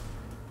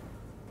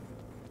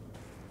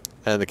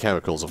 And the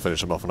chemicals will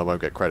finish him off and I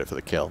won't get credit for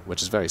the kill,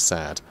 which is very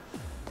sad.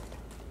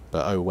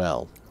 But oh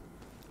well.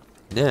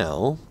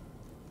 Now...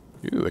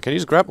 Ooh, I can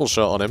use a grapple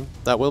shot on him.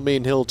 That will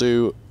mean he'll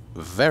do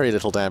very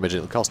little damage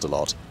and it'll cost a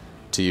lot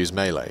to use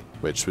melee,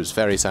 which was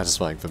very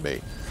satisfying for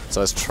me.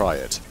 So let's try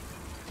it.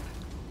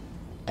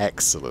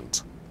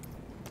 Excellent.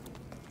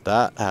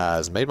 That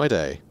has made my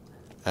day.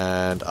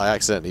 And I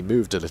accidentally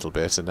moved a little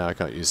bit and now I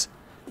can't use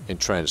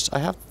entrenched. I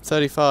have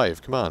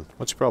 35. Come on.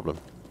 What's your problem?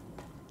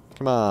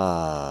 Come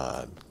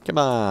on. Come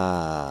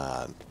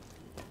on.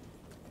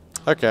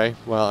 Okay,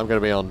 well, I'm going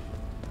to be on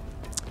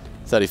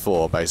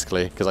 34,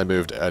 basically, because I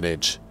moved an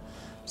inch.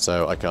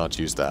 So I can't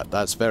use that.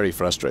 That's very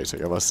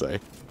frustrating, I must say.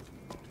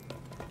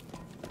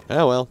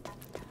 Oh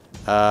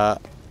well.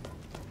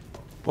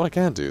 What I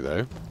can do,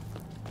 though,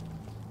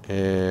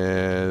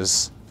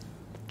 is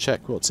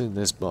check what's in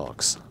this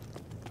box.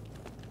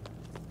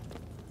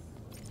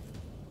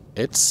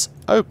 It's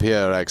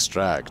opium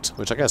extract,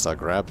 which I guess I'll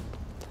grab.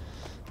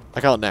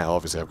 I can't now,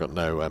 obviously I've got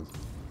no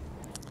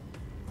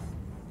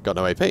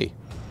AP.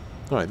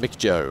 Alright, Mickey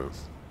Joe.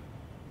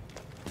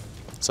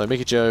 So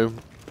Mickey Joe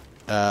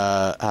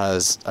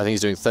has, I think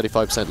he's doing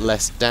 35%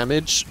 less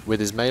damage with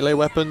his melee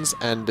weapons,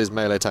 and his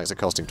melee attacks are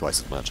costing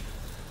twice as much.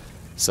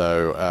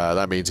 So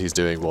that means he's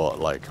doing what,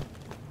 like...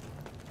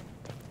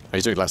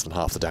 He's doing less than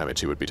half the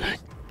damage he would be doing.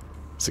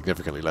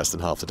 Significantly less than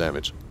half the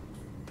damage.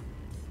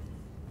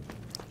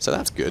 So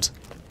that's good.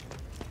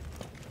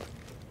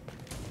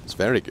 It's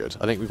very good.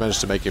 I think we've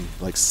managed to make him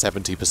like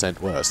 70%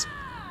 worse.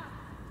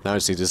 Now I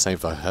just need to do the same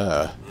for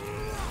her.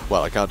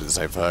 Well, I can't do the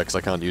same for her because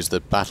I can't use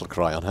the battle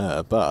cry on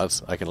her,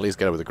 but I can at least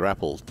get her with a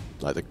grapple,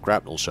 like the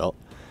grapnel shot.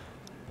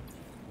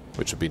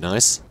 Which would be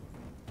nice.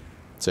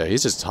 So yeah,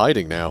 he's just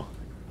hiding now.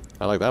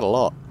 I like that a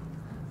lot.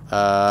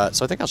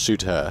 So I think I'll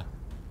shoot her,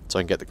 so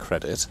I can get the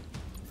credit.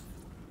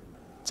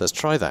 So let's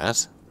try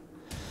that.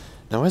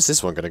 Now where's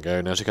this one going to go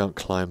now she can't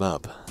climb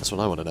up? That's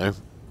what I want to know.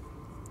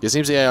 It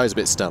seems the AI is a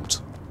bit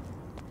stumped.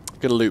 I'm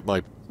going to loot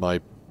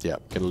yeah,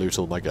 going to loot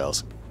all my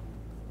girls.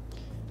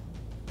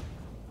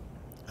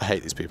 I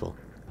hate these people.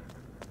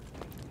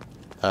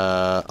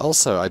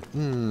 Also,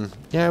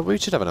 yeah, we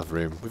should have enough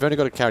room. We've only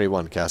got to carry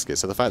one casket,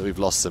 so the fact that we've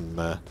lost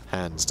some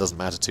hands doesn't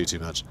matter too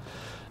much.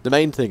 The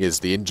main thing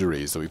is the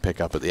injuries that we pick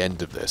up at the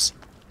end of this.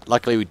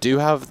 Luckily, we do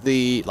have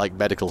the, like,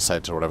 medical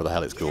center, or whatever the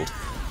hell it's called.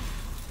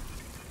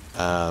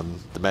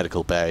 The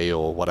medical bay,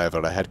 or whatever,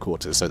 at our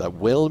headquarters, so that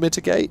will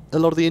mitigate a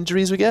lot of the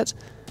injuries we get.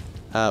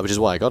 Which is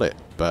why I got it,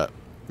 but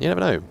you never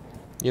know.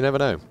 You never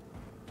know.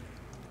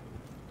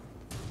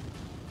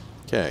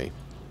 Okay.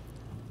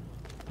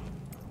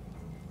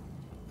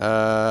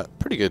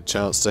 Pretty good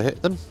chance to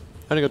hit them.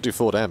 Only got to do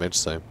 4 damage,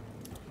 so...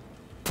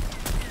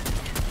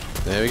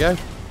 There we go.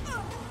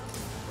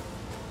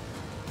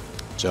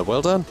 Job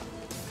well done.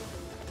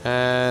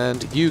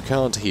 And you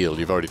can't heal.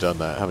 You've already done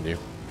that, haven't you?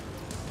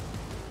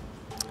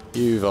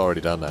 You've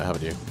already done that,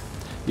 haven't you?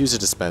 Use a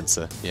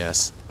dispenser,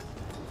 yes.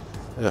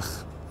 Ugh.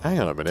 Hang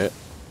on a minute.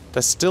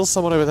 There's still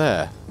someone over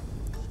there.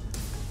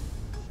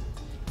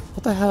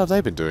 What the hell have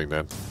they been doing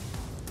then?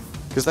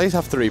 Because they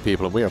have 3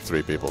 people and we have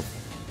 3 people.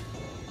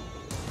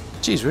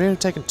 Jeez, we're only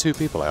taking 2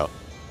 people out.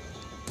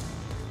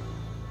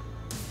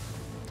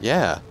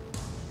 Yeah.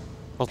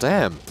 Well,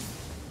 damn.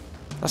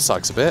 That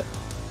sucks a bit.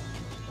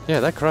 Yeah,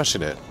 they're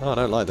crushing it. Oh, I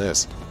don't like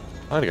this.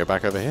 I'm gonna go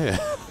back over here.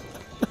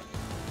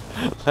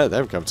 Let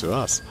them come to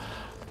us.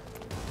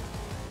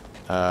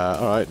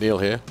 Alright, kneel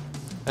here.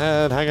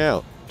 And hang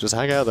out. Just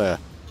hang out there.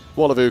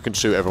 One of you can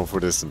shoot everyone from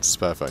a distance. It's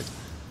perfect.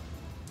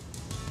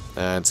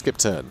 And skip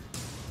turn.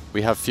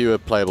 We have fewer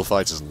playable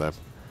fighters than them.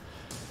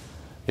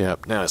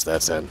 Yep, now it's their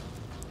turn.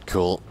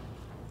 Cool.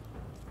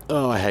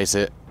 Oh, I hate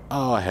it.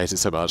 Oh, I hate it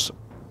so much.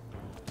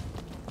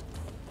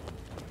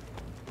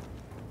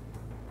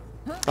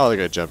 Oh, they're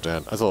going to jump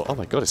down. I thought, oh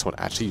my god, is someone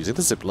actually using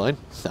the zipline?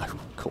 No,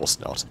 of course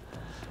not.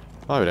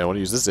 Why would I want to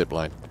use the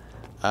zipline?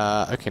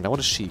 Okay, now what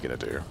is she going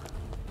to do?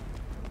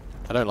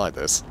 I don't like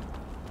this.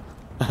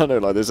 I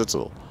don't like this at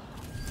all.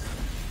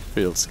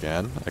 Field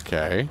scan.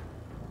 Okay.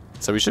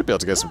 So we should be able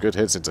to get some good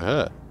hits into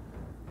her.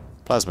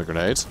 Plasma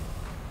grenade.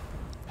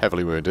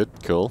 Heavily wounded.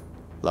 Cool.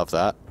 Love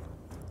that.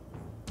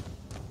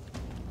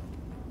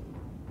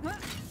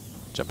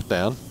 Jump it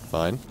down.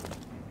 Fine.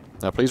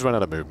 Now please run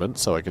out of movement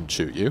so I can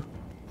shoot you.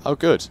 Oh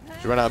good.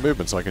 She ran out of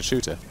movement so I can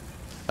shoot her.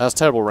 That's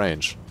terrible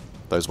range,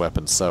 those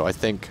weapons, so I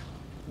think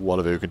one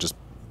of you can just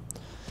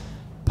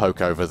poke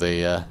over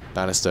the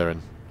banister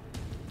and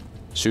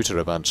shoot her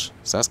a bunch.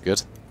 So that's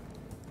good.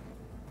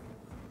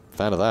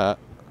 Fan of that.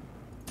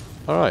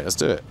 Alright, let's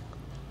do it.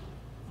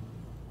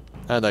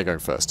 And they're going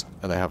first.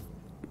 And they have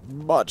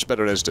much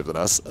better initiative than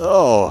us.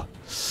 Oh!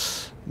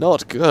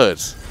 Not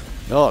good.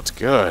 Not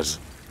good.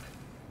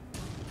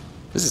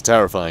 This is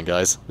terrifying,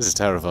 guys. This is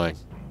terrifying.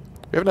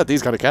 We haven't had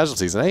these kind of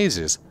casualties in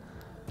ages.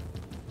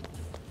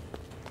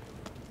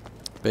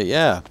 But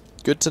yeah,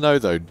 good to know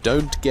though,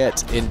 don't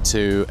get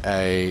into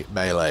a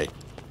melee.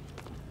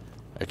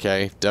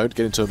 Okay, don't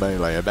get into a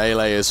melee. A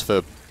melee is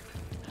for,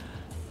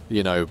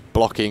 you know,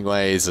 blocking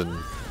ways and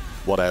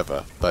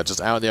whatever. But just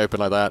out in the open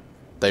like that,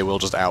 they will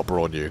just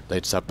outbrawn you. They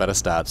just have better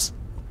stats.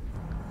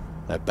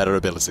 They have better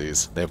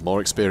abilities. They have more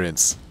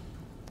experience.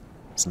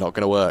 It's not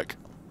going to work.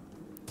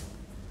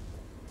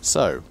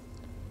 So,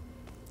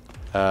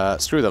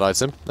 screw that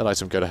item. That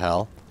item go to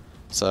hell.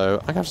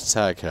 So, I have to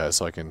tag her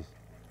so I can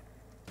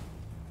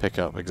pick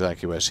up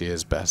exactly where she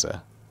is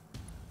better.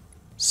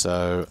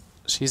 So,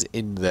 she's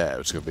in there,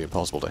 which is going to be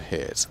impossible to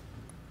hit.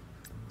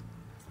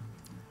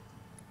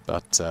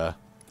 But,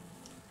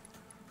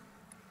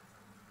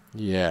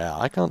 yeah,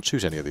 I can't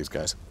shoot any of these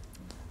guys.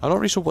 I'm not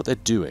really sure what they're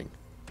doing.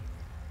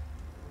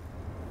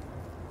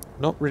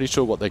 Not really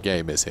sure what their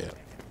game is here.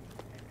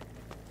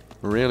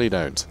 Really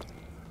don't.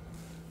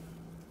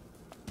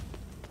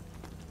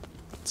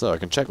 So I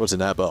can check what's in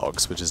that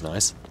box, which is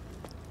nice.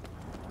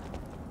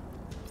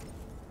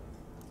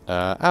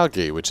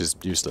 Algae, which is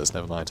useless,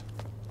 never mind.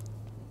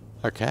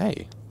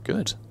 Okay,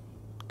 good.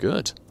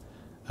 Good.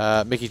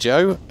 Mickey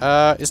Joe,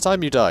 it's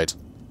time you died.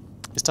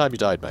 It's time you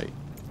died, mate.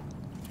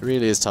 It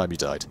really is time you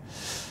died.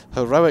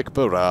 Heroic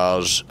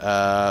Barrage.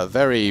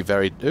 Very,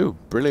 very... Ooh,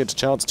 brilliant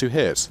chance to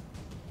hit.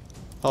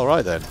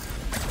 Alright then.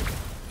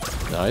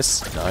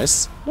 Nice,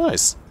 nice,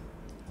 nice.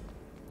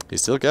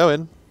 He's still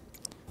going.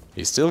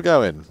 He's still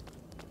going.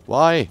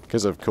 Why?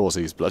 Because of course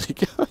he's bloody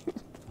going.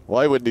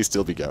 Why wouldn't he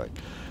still be going?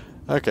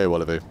 Okay,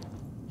 Wallaby.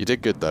 You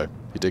did good though.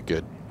 You did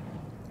good.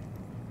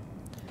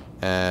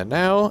 And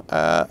now...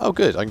 oh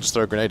good, I can just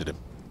throw a grenade at him.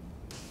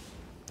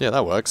 Yeah,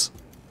 that works.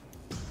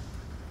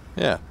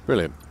 Yeah,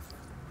 brilliant.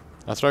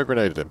 I throw a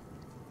grenade at him.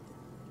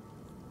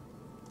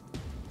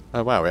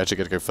 Oh wow, we actually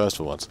get to go first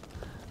for once.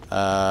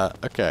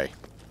 Okay.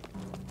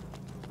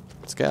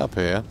 Let's get up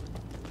here.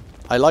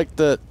 I like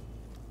that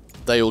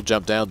they all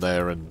jump down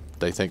there and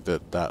they think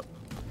that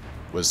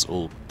that's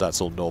all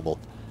normal.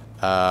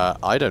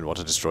 I don't want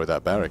to destroy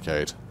that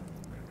barricade.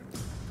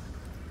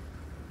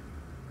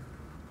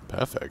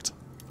 Perfect.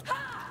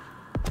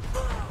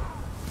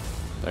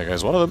 There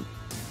goes one of them.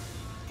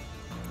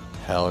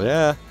 Hell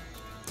yeah.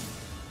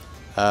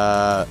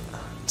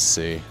 Let's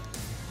see.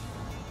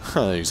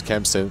 I'll use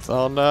Chem Synth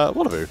on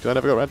one of you, because I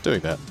never got around to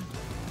doing that.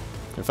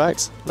 In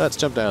fact, let's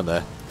jump down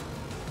there.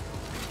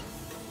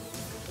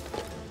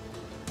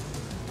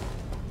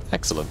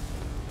 Excellent.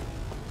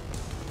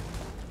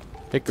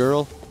 Hey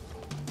girl.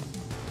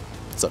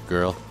 What's up,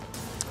 girl?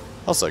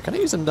 Also, can I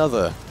use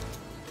another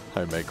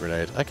homemade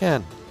grenade? I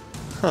can.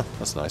 Huh,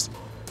 that's nice.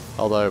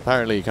 Although,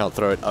 apparently you can't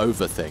throw it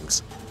over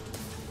things.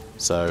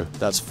 So,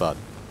 that's fun.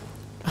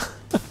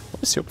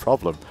 What is your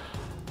problem?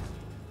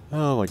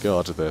 Oh my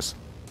god, at this.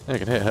 I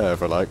can hit her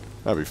if I like.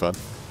 That'd be fun.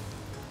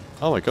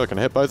 Oh my god, can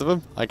I hit both of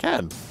them? I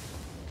can.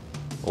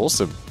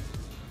 Awesome.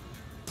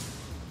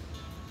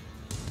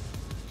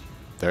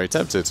 Very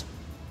tempted.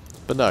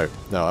 But no,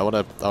 I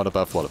wanna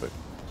buff one of it.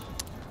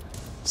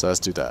 So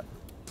let's do that.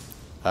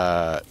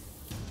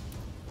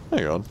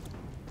 Hang on.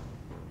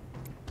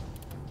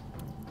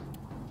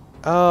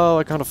 Oh,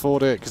 I can't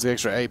afford it because the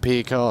extra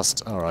AP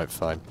cost. Alright,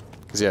 fine.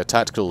 Because yeah,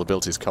 tactical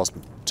abilities cost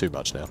too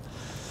much now.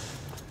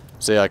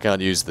 See, I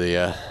can't use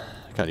the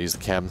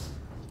chem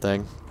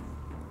thing.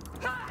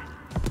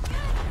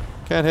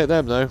 Can't hit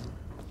them though,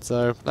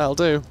 so that'll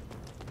do.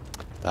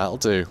 That'll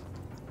do.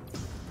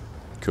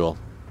 Cool.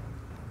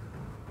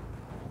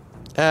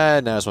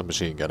 And now's my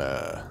machine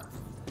gunner.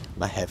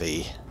 My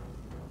heavy.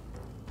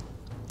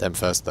 Them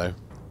first though.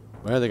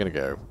 Where are they gonna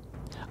go?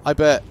 I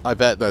bet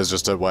there's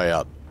just a way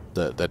up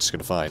that they're just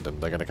gonna find,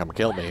 and they're gonna come and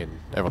kill me, and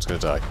everyone's gonna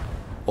die.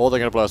 Or they're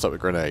gonna blow us up with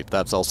a grenade.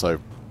 That's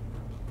also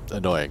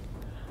annoying.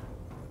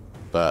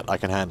 But I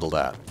can handle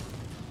that.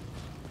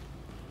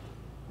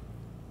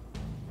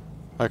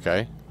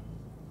 Okay.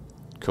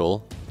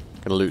 Cool.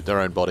 Gonna loot their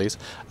own bodies.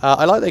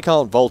 I like they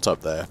can't vault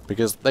up there,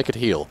 because they could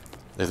heal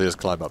if they just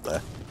climb up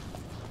there.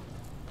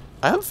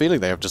 I have a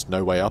feeling they have just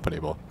no way up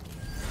anymore.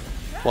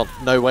 Well,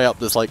 no way up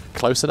that's like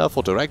close enough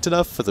or direct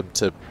enough for them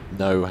to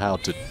know how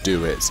to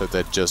do it, so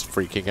they're just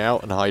freaking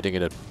out and hiding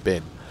in a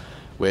bin.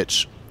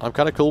 Which I'm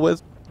kind of cool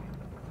with.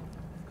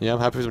 Yeah, I'm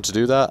happy for them to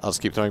do that. I'll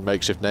just keep throwing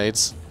makeshift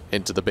nades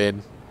into the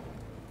bin.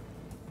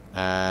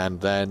 And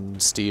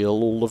then steal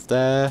all of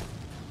their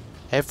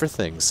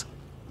everythings,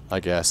 I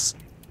guess.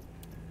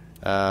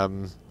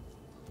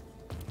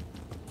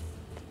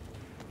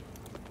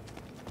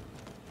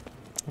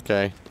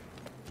 Okay.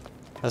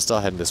 Let's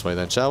start heading this way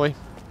then, shall we?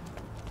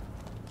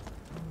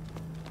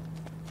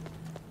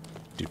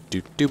 Doop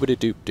doop doopity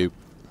doop doop.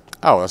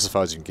 Oh, that's as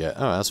far as you can get.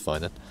 Oh, that's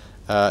fine then.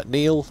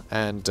 Kneel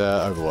and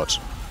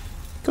Overwatch.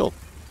 Cool.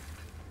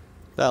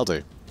 That'll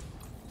do.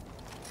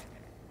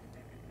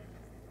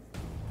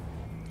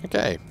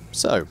 Okay,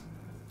 so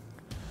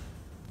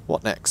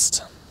what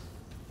next?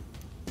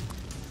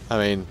 I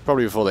mean,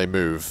 probably before they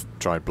move,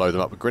 try and blow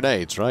them up with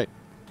grenades, right?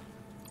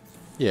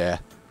 Yeah.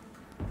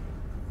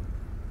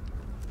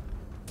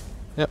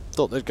 Yep,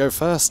 thought they'd go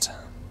first.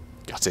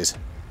 Gutted.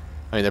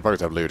 I mean, they probably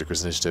have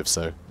ludicrous initiative,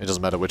 so it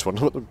doesn't matter which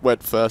one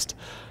went first.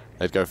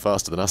 They'd go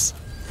faster than us.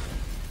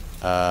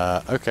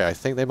 Okay, I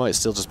think they might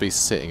still just be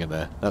sitting in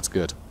there. That's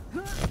good.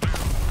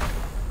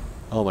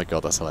 Oh my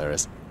god, that's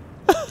hilarious.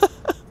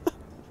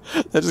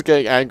 They're just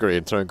getting angry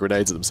and throwing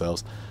grenades at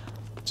themselves.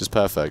 Which is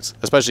perfect.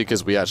 Especially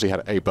because we actually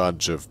had a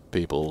bunch of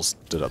people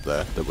stood up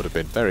there that would have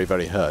been very,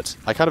 very hurt.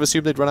 I kind of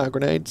assumed they'd run out of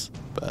grenades,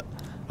 but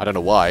I don't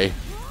know why.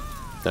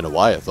 Don't know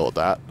why I thought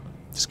that.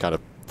 Just kind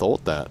of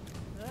thought that.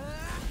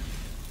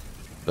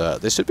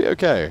 But this should be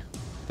okay.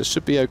 This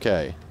should be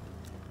okay.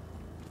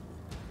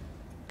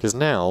 Because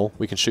now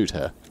we can shoot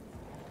her.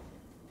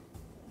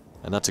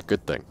 And that's a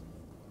good thing.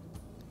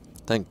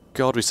 Thank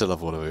God we still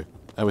have Waterloo.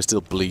 And we're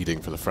still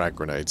bleeding for the frag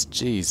grenades.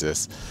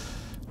 Jesus.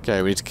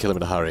 Okay, we need to kill him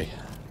in a hurry.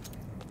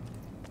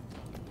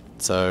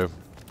 So,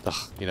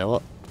 you know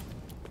what?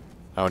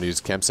 I want to use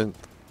chem synth.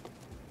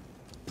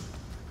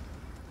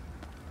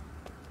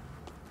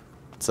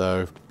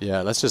 So,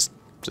 yeah, let's just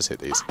hit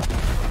these.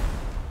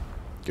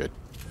 Good.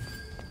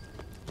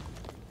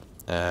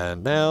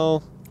 And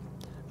now,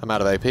 I'm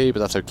out of AP, but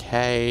that's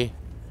okay.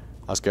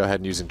 I'll just go ahead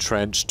and use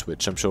Entrenched,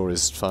 which I'm sure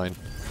is fine.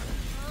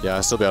 Yeah,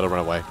 I'll still be able to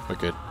run away. We're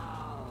good.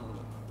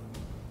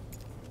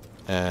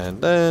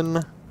 And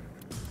then...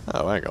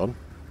 Oh, hang on.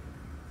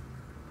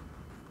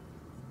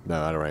 No,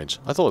 out of range.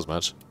 I thought as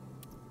much.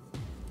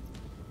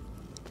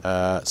 So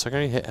I can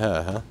only hit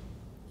her, huh?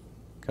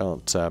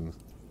 Can't,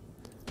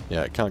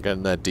 yeah, can't get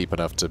in there deep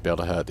enough to be able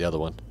to hurt the other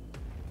one.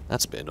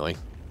 That's a bit annoying.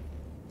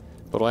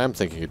 But what I am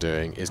thinking of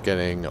doing is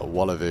getting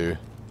Wallavu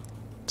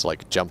to,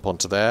 like, jump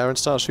onto there and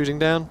start shooting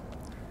down.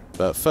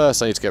 But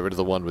first I need to get rid of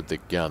the one with the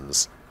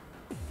guns.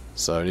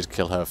 So I need to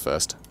kill her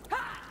first.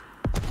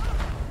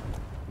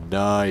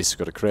 Nice,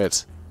 got a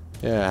crit.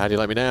 Yeah, how do you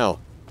like me now?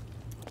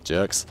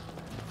 Jerks.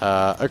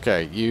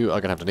 Okay, you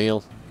are going to have to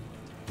kneel.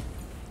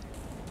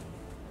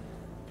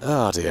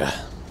 Oh dear.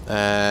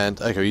 And,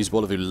 okay, we'll use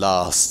Wallavu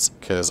last,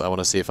 because I want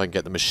to see if I can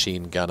get the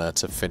machine gunner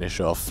to finish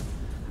off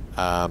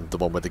the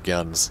one with the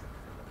guns.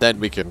 Then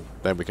we can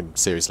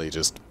seriously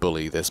just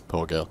bully this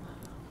poor girl.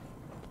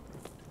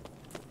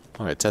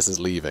 Alright, Tessa's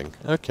leaving.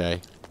 Okay.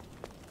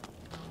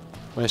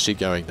 Where's she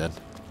going then?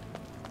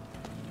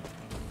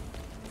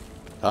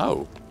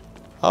 Oh.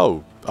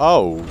 Oh.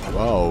 Oh.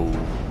 Oh.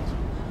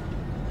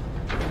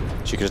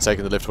 She could have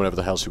taken the lift whenever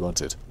the hell she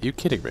wanted. Are you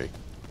kidding me?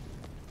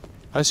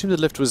 I assumed the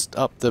lift was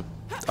up the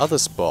other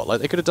spot.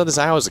 Like, they could have done this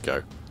hours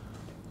ago.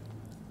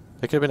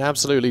 They could have been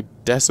absolutely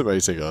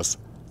decimating us.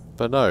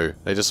 But no,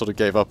 they just sort of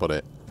gave up on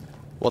it.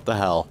 What the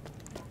hell?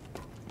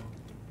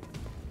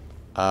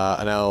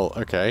 And now,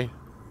 okay.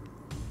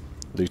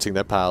 Looting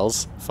their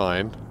pals.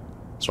 Fine.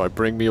 That's right,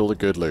 bring me all the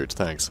good loot.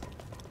 Thanks.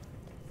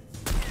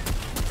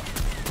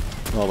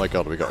 Oh my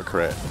god, we got a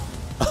crit.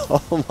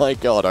 Oh my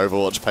god,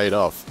 Overwatch paid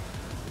off.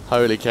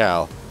 Holy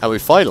cow. And we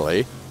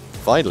finally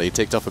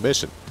ticked off a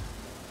mission.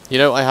 You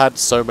know, I had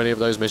so many of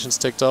those missions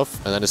ticked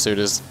off, and then as soon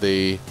as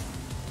the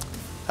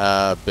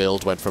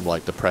build went from,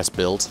 like, the press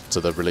build to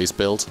the release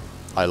build,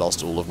 I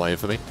lost all of my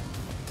infamy.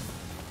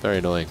 Very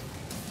annoying.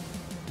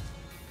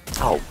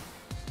 Oh.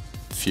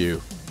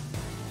 Phew.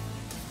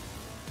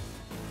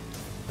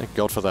 Thank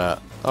God for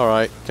that.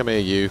 Alright, come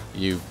here,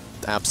 you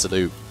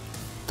absolute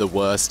the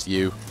worst,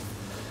 you.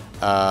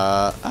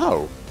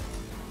 Oh.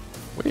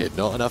 Weird,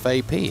 not enough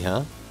AP,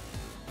 huh?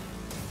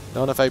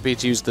 Not enough AP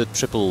to use the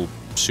triple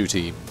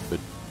shooty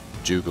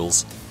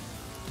jugles.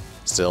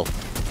 Still.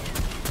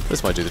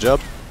 This might do the job.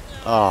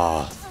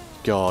 Ah,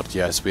 God,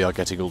 yes, we are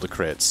getting all the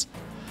crits.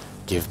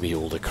 Give me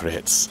all the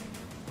crits.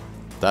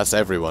 That's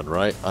everyone,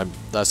 right?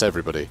 That's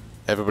everybody.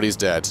 Everybody's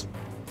dead.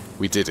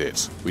 We did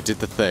it. We did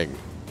the thing.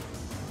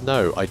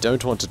 No, I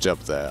don't want to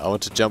jump there. I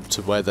want to jump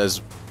to where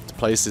there's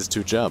places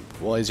to jump.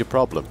 What is your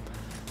problem?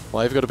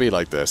 Why have you got to be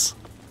like this?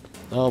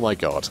 Oh my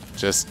God.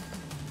 Just...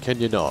 Can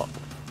you not?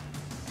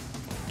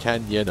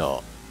 Can you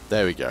not?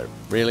 There we go.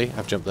 Really?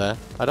 I've jumped there?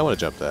 I don't want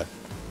to jump there.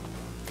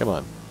 Come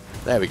on.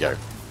 There we go.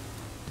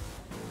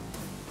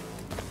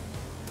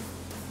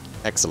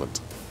 Excellent.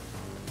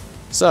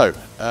 So,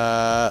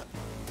 I'm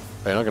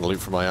not going to loot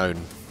for my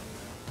own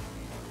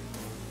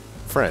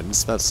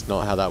friends. That's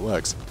not how that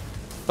works.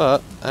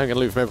 But I'm going to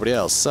loot from everybody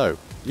else. So,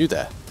 you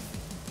there.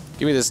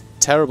 Give me this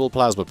terrible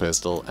plasma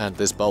pistol and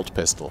this bolt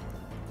pistol.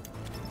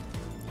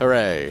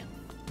 Hooray.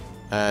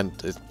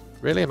 And,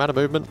 really? I'm out of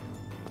movement?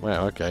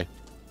 Wow, okay.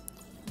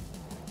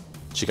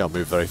 She can't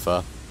move very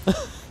far.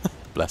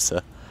 Bless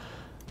her.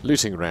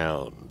 Looting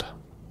round.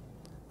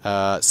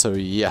 So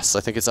yes,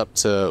 I think it's up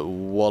to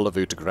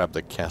Wallavu to grab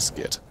the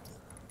casket.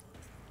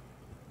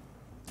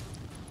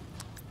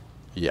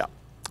 Yeah,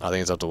 I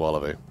think it's up to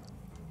Wallavu.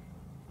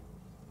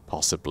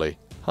 Possibly.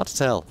 Hard to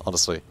tell,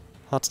 honestly.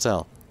 Hard to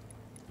tell.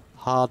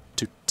 Hard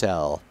to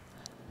tell.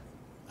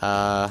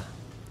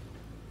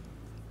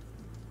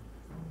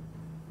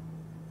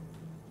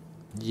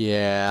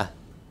 Yeah.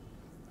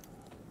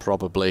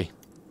 Probably.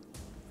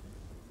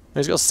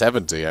 He's got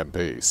 70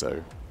 MP,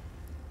 so...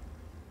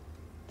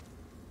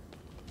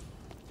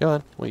 Go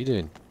on, what are you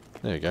doing?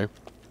 There you go.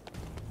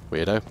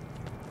 Weirdo.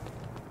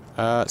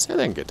 So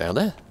they can get down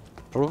there.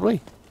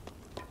 Probably.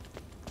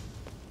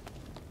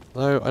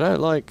 Though, I don't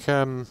like,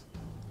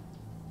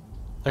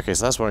 Okay,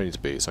 so that's where I need to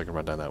be, so I can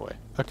run down that way.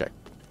 Okay.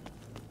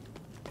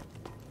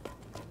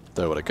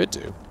 Though what I could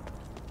do...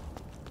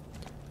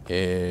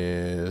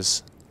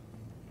 is...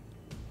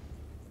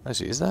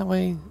 Actually, is that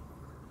way?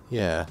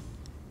 Yeah.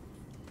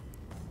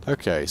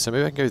 Okay, so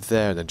maybe I can go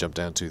there and then jump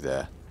down to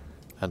there.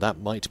 And that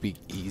might be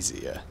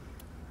easier.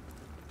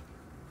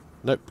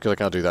 Nope, because I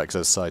can't do that because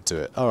there's a side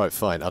to it. Alright,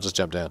 fine, I'll just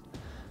jump down.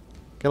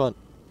 Come on.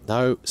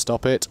 No,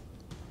 stop it.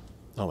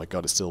 Oh my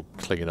God, it's still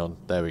clinging on.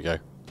 There we go.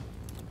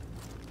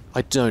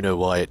 I don't know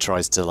why it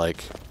tries to,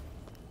 like,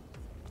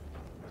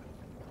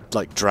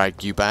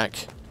 drag you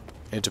back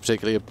into a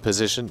particular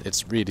position.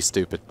 It's really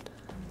stupid.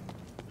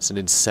 It's an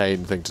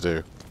insane thing to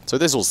do. So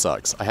this all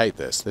sucks. I hate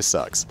this. This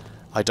sucks.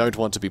 I don't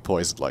want to be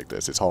poisoned like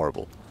this. It's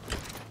horrible.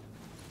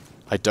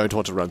 I don't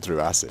want to run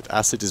through acid.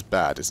 Acid is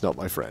bad. It's not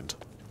my friend.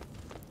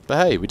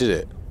 But hey, we did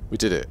it. We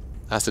did it.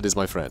 Acid is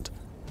my friend.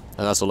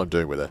 And that's all I'm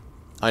doing with it.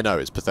 I know,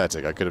 it's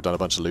pathetic. I could have done a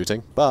bunch of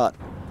looting, but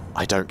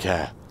I don't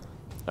care.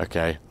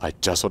 Okay, I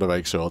just want to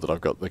make sure that I've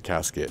got the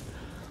casket.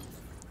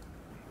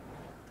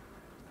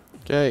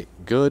 Okay,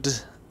 good.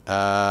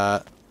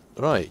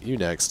 Right, you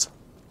next.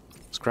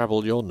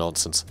 Scrabble your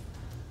nonsense.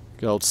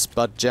 Good old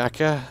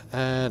spudjacker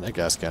and a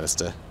gas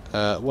canister.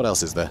 What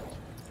else is there?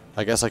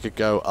 I guess I could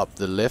go up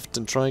the lift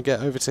and try and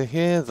get over to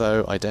here,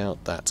 though I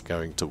doubt that's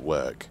going to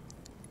work.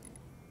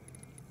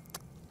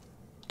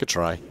 Could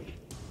try.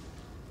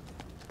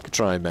 Could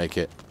try and make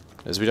it,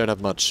 as we don't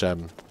have much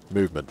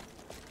movement.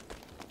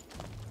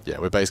 Yeah,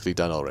 we're basically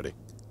done already.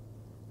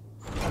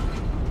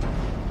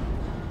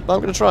 But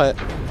I'm going to try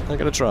it. I'm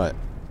going to try it.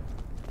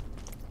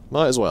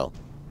 Might as well.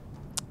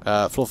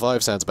 Floor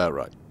 5 sounds about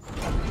right.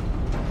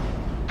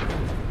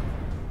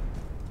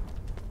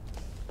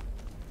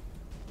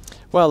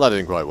 Well, that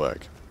didn't quite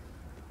work.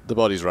 The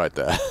body's right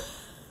there.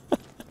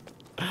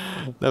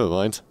 Never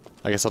mind.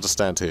 I guess I'll just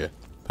stand here.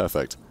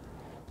 Perfect.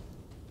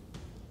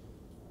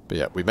 But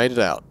yeah, we made it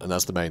out, and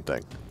that's the main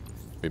thing.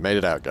 We made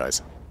it out,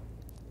 guys.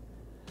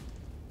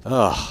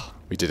 Ah,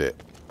 we did it.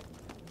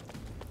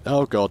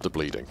 Oh God, the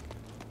bleeding.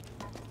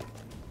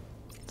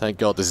 Thank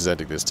God this is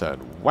ending this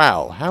turn.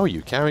 Wow, how are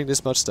you carrying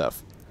this much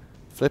stuff?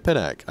 Flippin'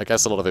 heck. I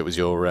guess a lot of it was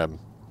your,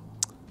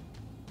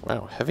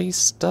 wow, heavy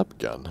stub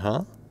gun,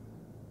 huh?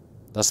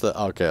 That's the,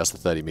 okay, that's the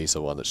 30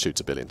 meter one that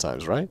shoots a billion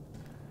times, right?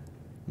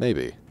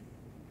 Maybe.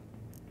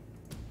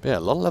 But yeah, a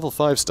lot of level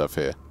 5 stuff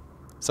here.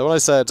 So when I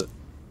said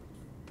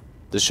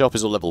the shop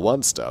is all level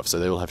 1 stuff, so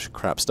they all have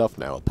crap stuff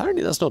now,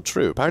 apparently that's not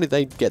true. Apparently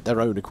they get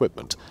their own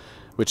equipment,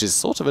 which is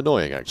sort of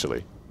annoying,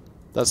 actually.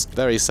 That's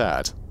very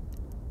sad.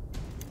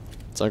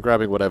 So I'm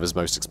grabbing whatever's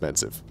most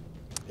expensive,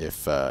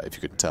 if you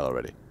couldn't tell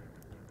already.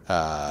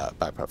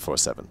 Backpack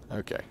 4-7,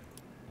 okay.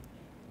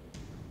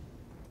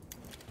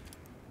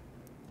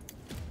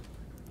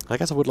 I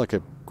guess I would like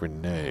a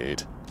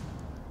grenade.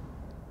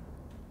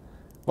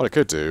 What I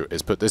could do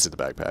is put this in the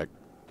backpack,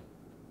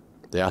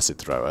 the acid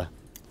thrower,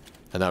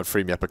 and that would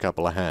free me up a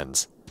couple of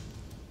hands.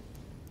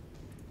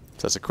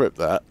 So let's equip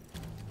that,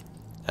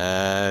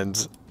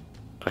 and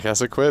I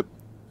guess equip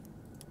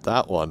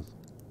that one.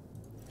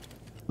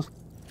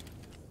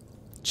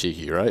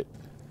 Cheeky, right?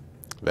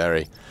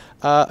 Very.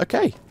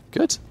 Okay,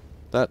 good.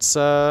 That's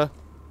all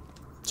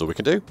we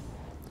can do.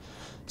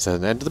 So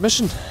the end of the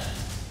mission.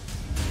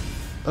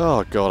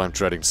 Oh god, I'm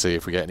dreading to see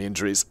if we get any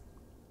injuries.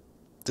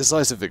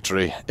 Decisive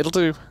victory. It'll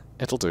do.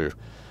 It'll do.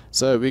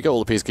 So we got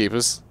all the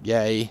peacekeepers.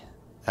 Yay.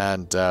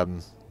 And,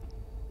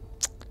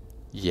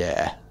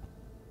 yeah.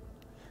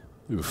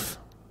 Oof.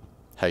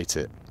 Hate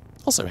it.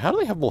 Also, how do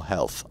they have more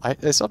health? I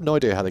have no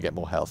idea how they get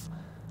more health.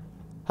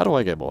 How do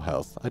I get more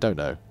health? I don't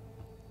know.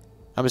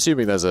 I'm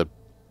assuming there's a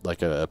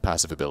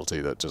passive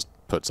ability that just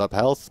puts up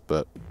health,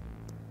 but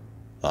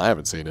I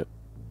haven't seen it.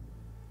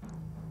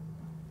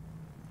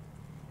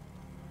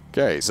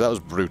 Okay, so that was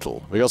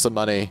brutal. We got some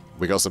money,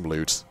 we got some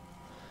loot,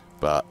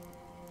 but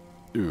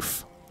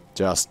oof.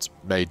 Just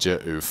major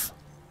oof.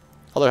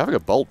 Although having a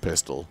bolt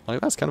pistol,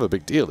 like, that's kind of a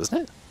big deal,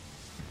 isn't it?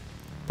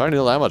 Apparently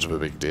not that much of a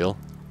big deal.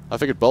 I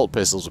figured bolt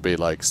pistols would be,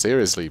 like,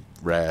 seriously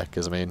rare,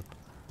 because, I mean,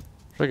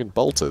 friggin'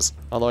 bolters.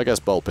 Although I guess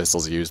bolt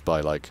pistols are used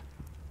by, like...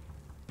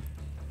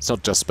 It's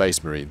not just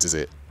Space Marines, is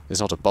it? It's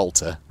not a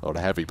bolter, or a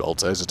heavy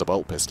bolter, it's just a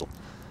bolt pistol.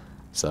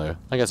 So,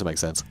 I guess it makes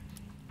sense.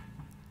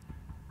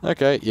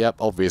 Okay, yep,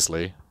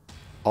 obviously.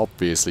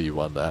 Obviously you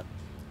won that.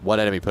 One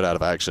enemy put out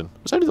of action.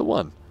 It was only the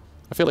one.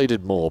 I feel like you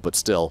did more, but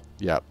still,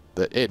 yeah,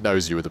 it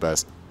knows you were the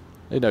best.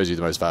 It knows you're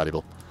the most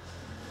valuable.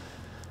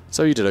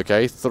 So you did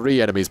okay.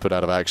 3 enemies put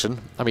out of action.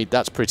 I mean,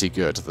 that's pretty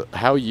good.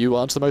 How you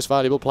aren't the most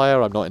valuable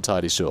player, I'm not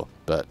entirely sure.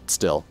 But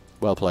still,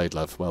 well played,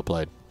 love. Well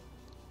played.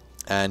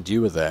 And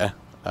you were there.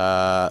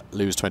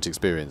 Lose 20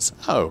 experience.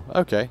 Oh,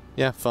 okay.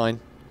 Yeah, fine.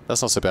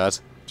 That's not so bad.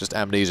 Just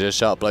amnesia.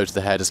 Sharp blow to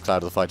the head has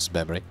clouded the fighter's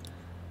memory.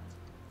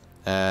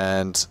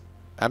 And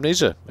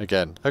amnesia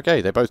again. Okay,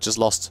 they both just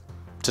lost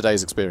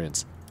today's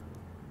experience.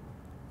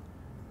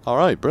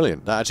 Alright,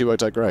 brilliant. That actually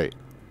worked out great.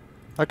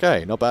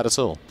 Okay, not bad at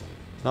all.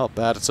 Not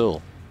bad at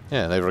all.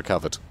 Yeah, they've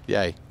recovered.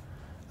 Yay.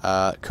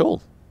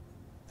 Cool.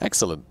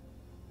 Excellent.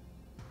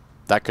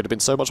 That could have been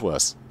so much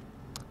worse.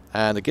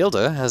 And the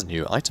Guilder has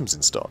new items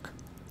in stock.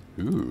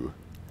 Ooh.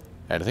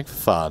 Anything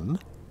fun?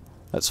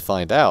 Let's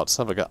find out.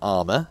 So I've got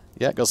armor.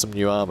 Yeah, got some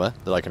new armor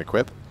that I can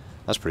equip.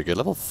 That's pretty good.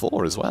 Level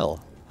 4 as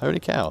well. Holy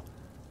cow.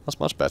 That's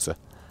much better.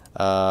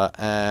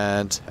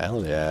 And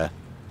hell yeah.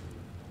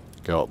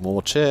 Got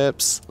more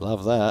chips.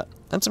 Love that.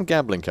 And some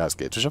gambling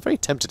caskets, which I'm very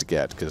tempted to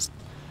get, because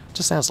it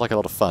just sounds like a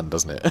lot of fun,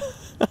 doesn't it?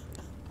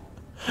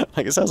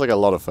 Like, it sounds like a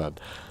lot of fun.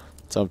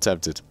 So I'm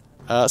tempted.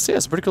 So yeah,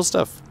 some pretty cool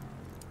stuff.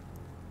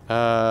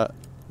 No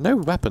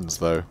weapons,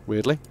 though,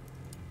 weirdly.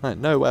 Right,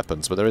 no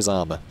weapons, but there is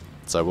armor.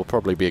 So we'll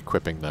probably be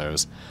equipping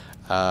those.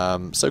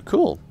 So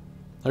cool.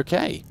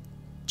 Okay.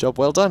 Job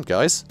well done,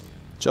 guys.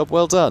 Job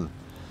well done.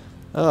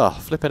 Oh,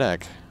 flippin'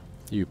 egg.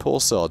 You poor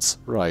sods.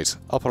 Right,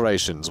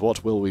 operations.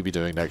 What will we be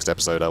doing next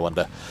episode, I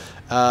wonder?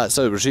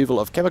 So, retrieval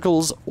of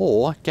chemicals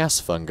or gas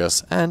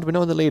fungus. And we're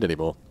not in the lead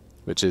anymore,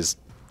 which is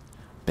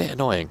a bit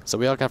annoying. So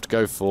we are going to have to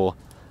go for...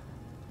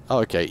 Oh,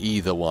 okay,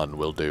 either one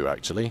will do,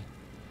 actually.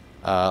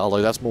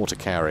 Although that's more to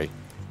carry.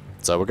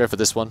 So we'll go for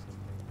this one,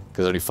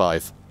 because only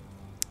 5.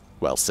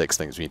 Well, 6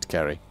 things we need to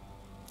carry.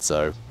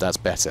 So that's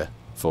better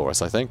for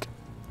us, I think.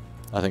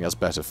 I think that's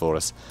better for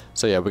us.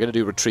 So yeah, we're going to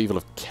do retrieval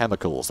of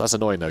chemicals. That's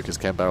annoying though, because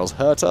chem barrels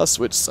hurt us,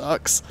 which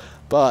sucks.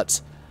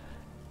 But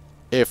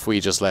if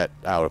we just let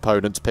our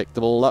opponents pick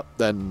them all up,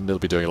 then they'll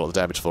be doing a lot of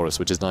damage for us,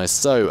 which is nice.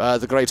 So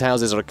the Great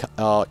Houses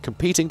are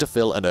competing to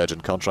fill an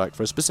urgent contract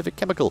for a specific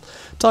chemical.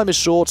 Time is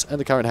short, and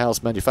the current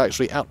house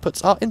manufactory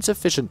outputs are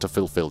insufficient to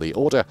fulfill the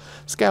order.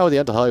 Scour the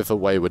Underhive for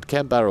wayward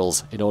chem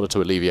barrels in order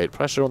to alleviate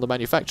pressure on the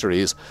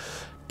manufactories.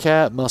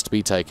 Care must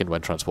be taken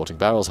when transporting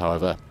barrels,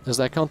 however, as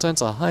their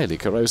contents are highly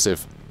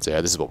corrosive. So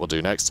yeah, this is what we'll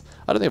do next.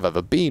 I don't think I've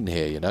ever been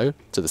here, you know,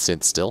 to the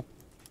synth still.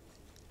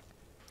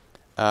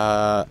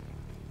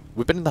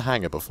 We've been in the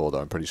hangar before, though,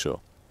 I'm pretty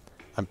sure.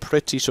 I'm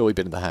pretty sure we've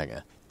been in the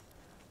hangar.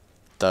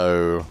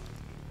 Though,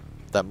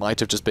 that might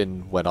have just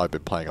been when I've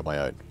been playing on my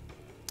own.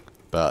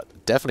 But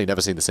definitely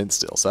never seen the synth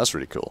still, so that's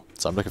really cool.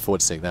 So I'm looking forward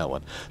to seeing that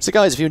one. So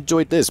guys, if you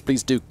enjoyed this,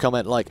 please do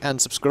comment, like, and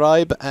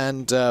subscribe,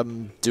 and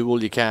do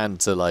all you can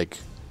to, like...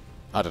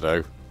 I don't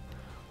know,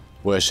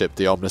 worship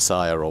the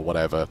Omnissiah or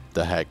whatever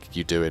the heck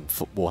you do in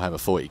Warhammer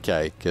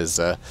 40k,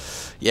 because,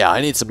 yeah, I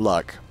need some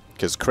luck,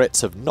 because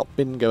crits have not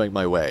been going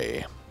my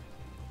way.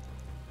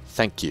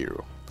 Thank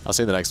you. I'll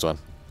see you in the next one.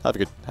 Have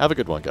a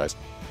good one, guys.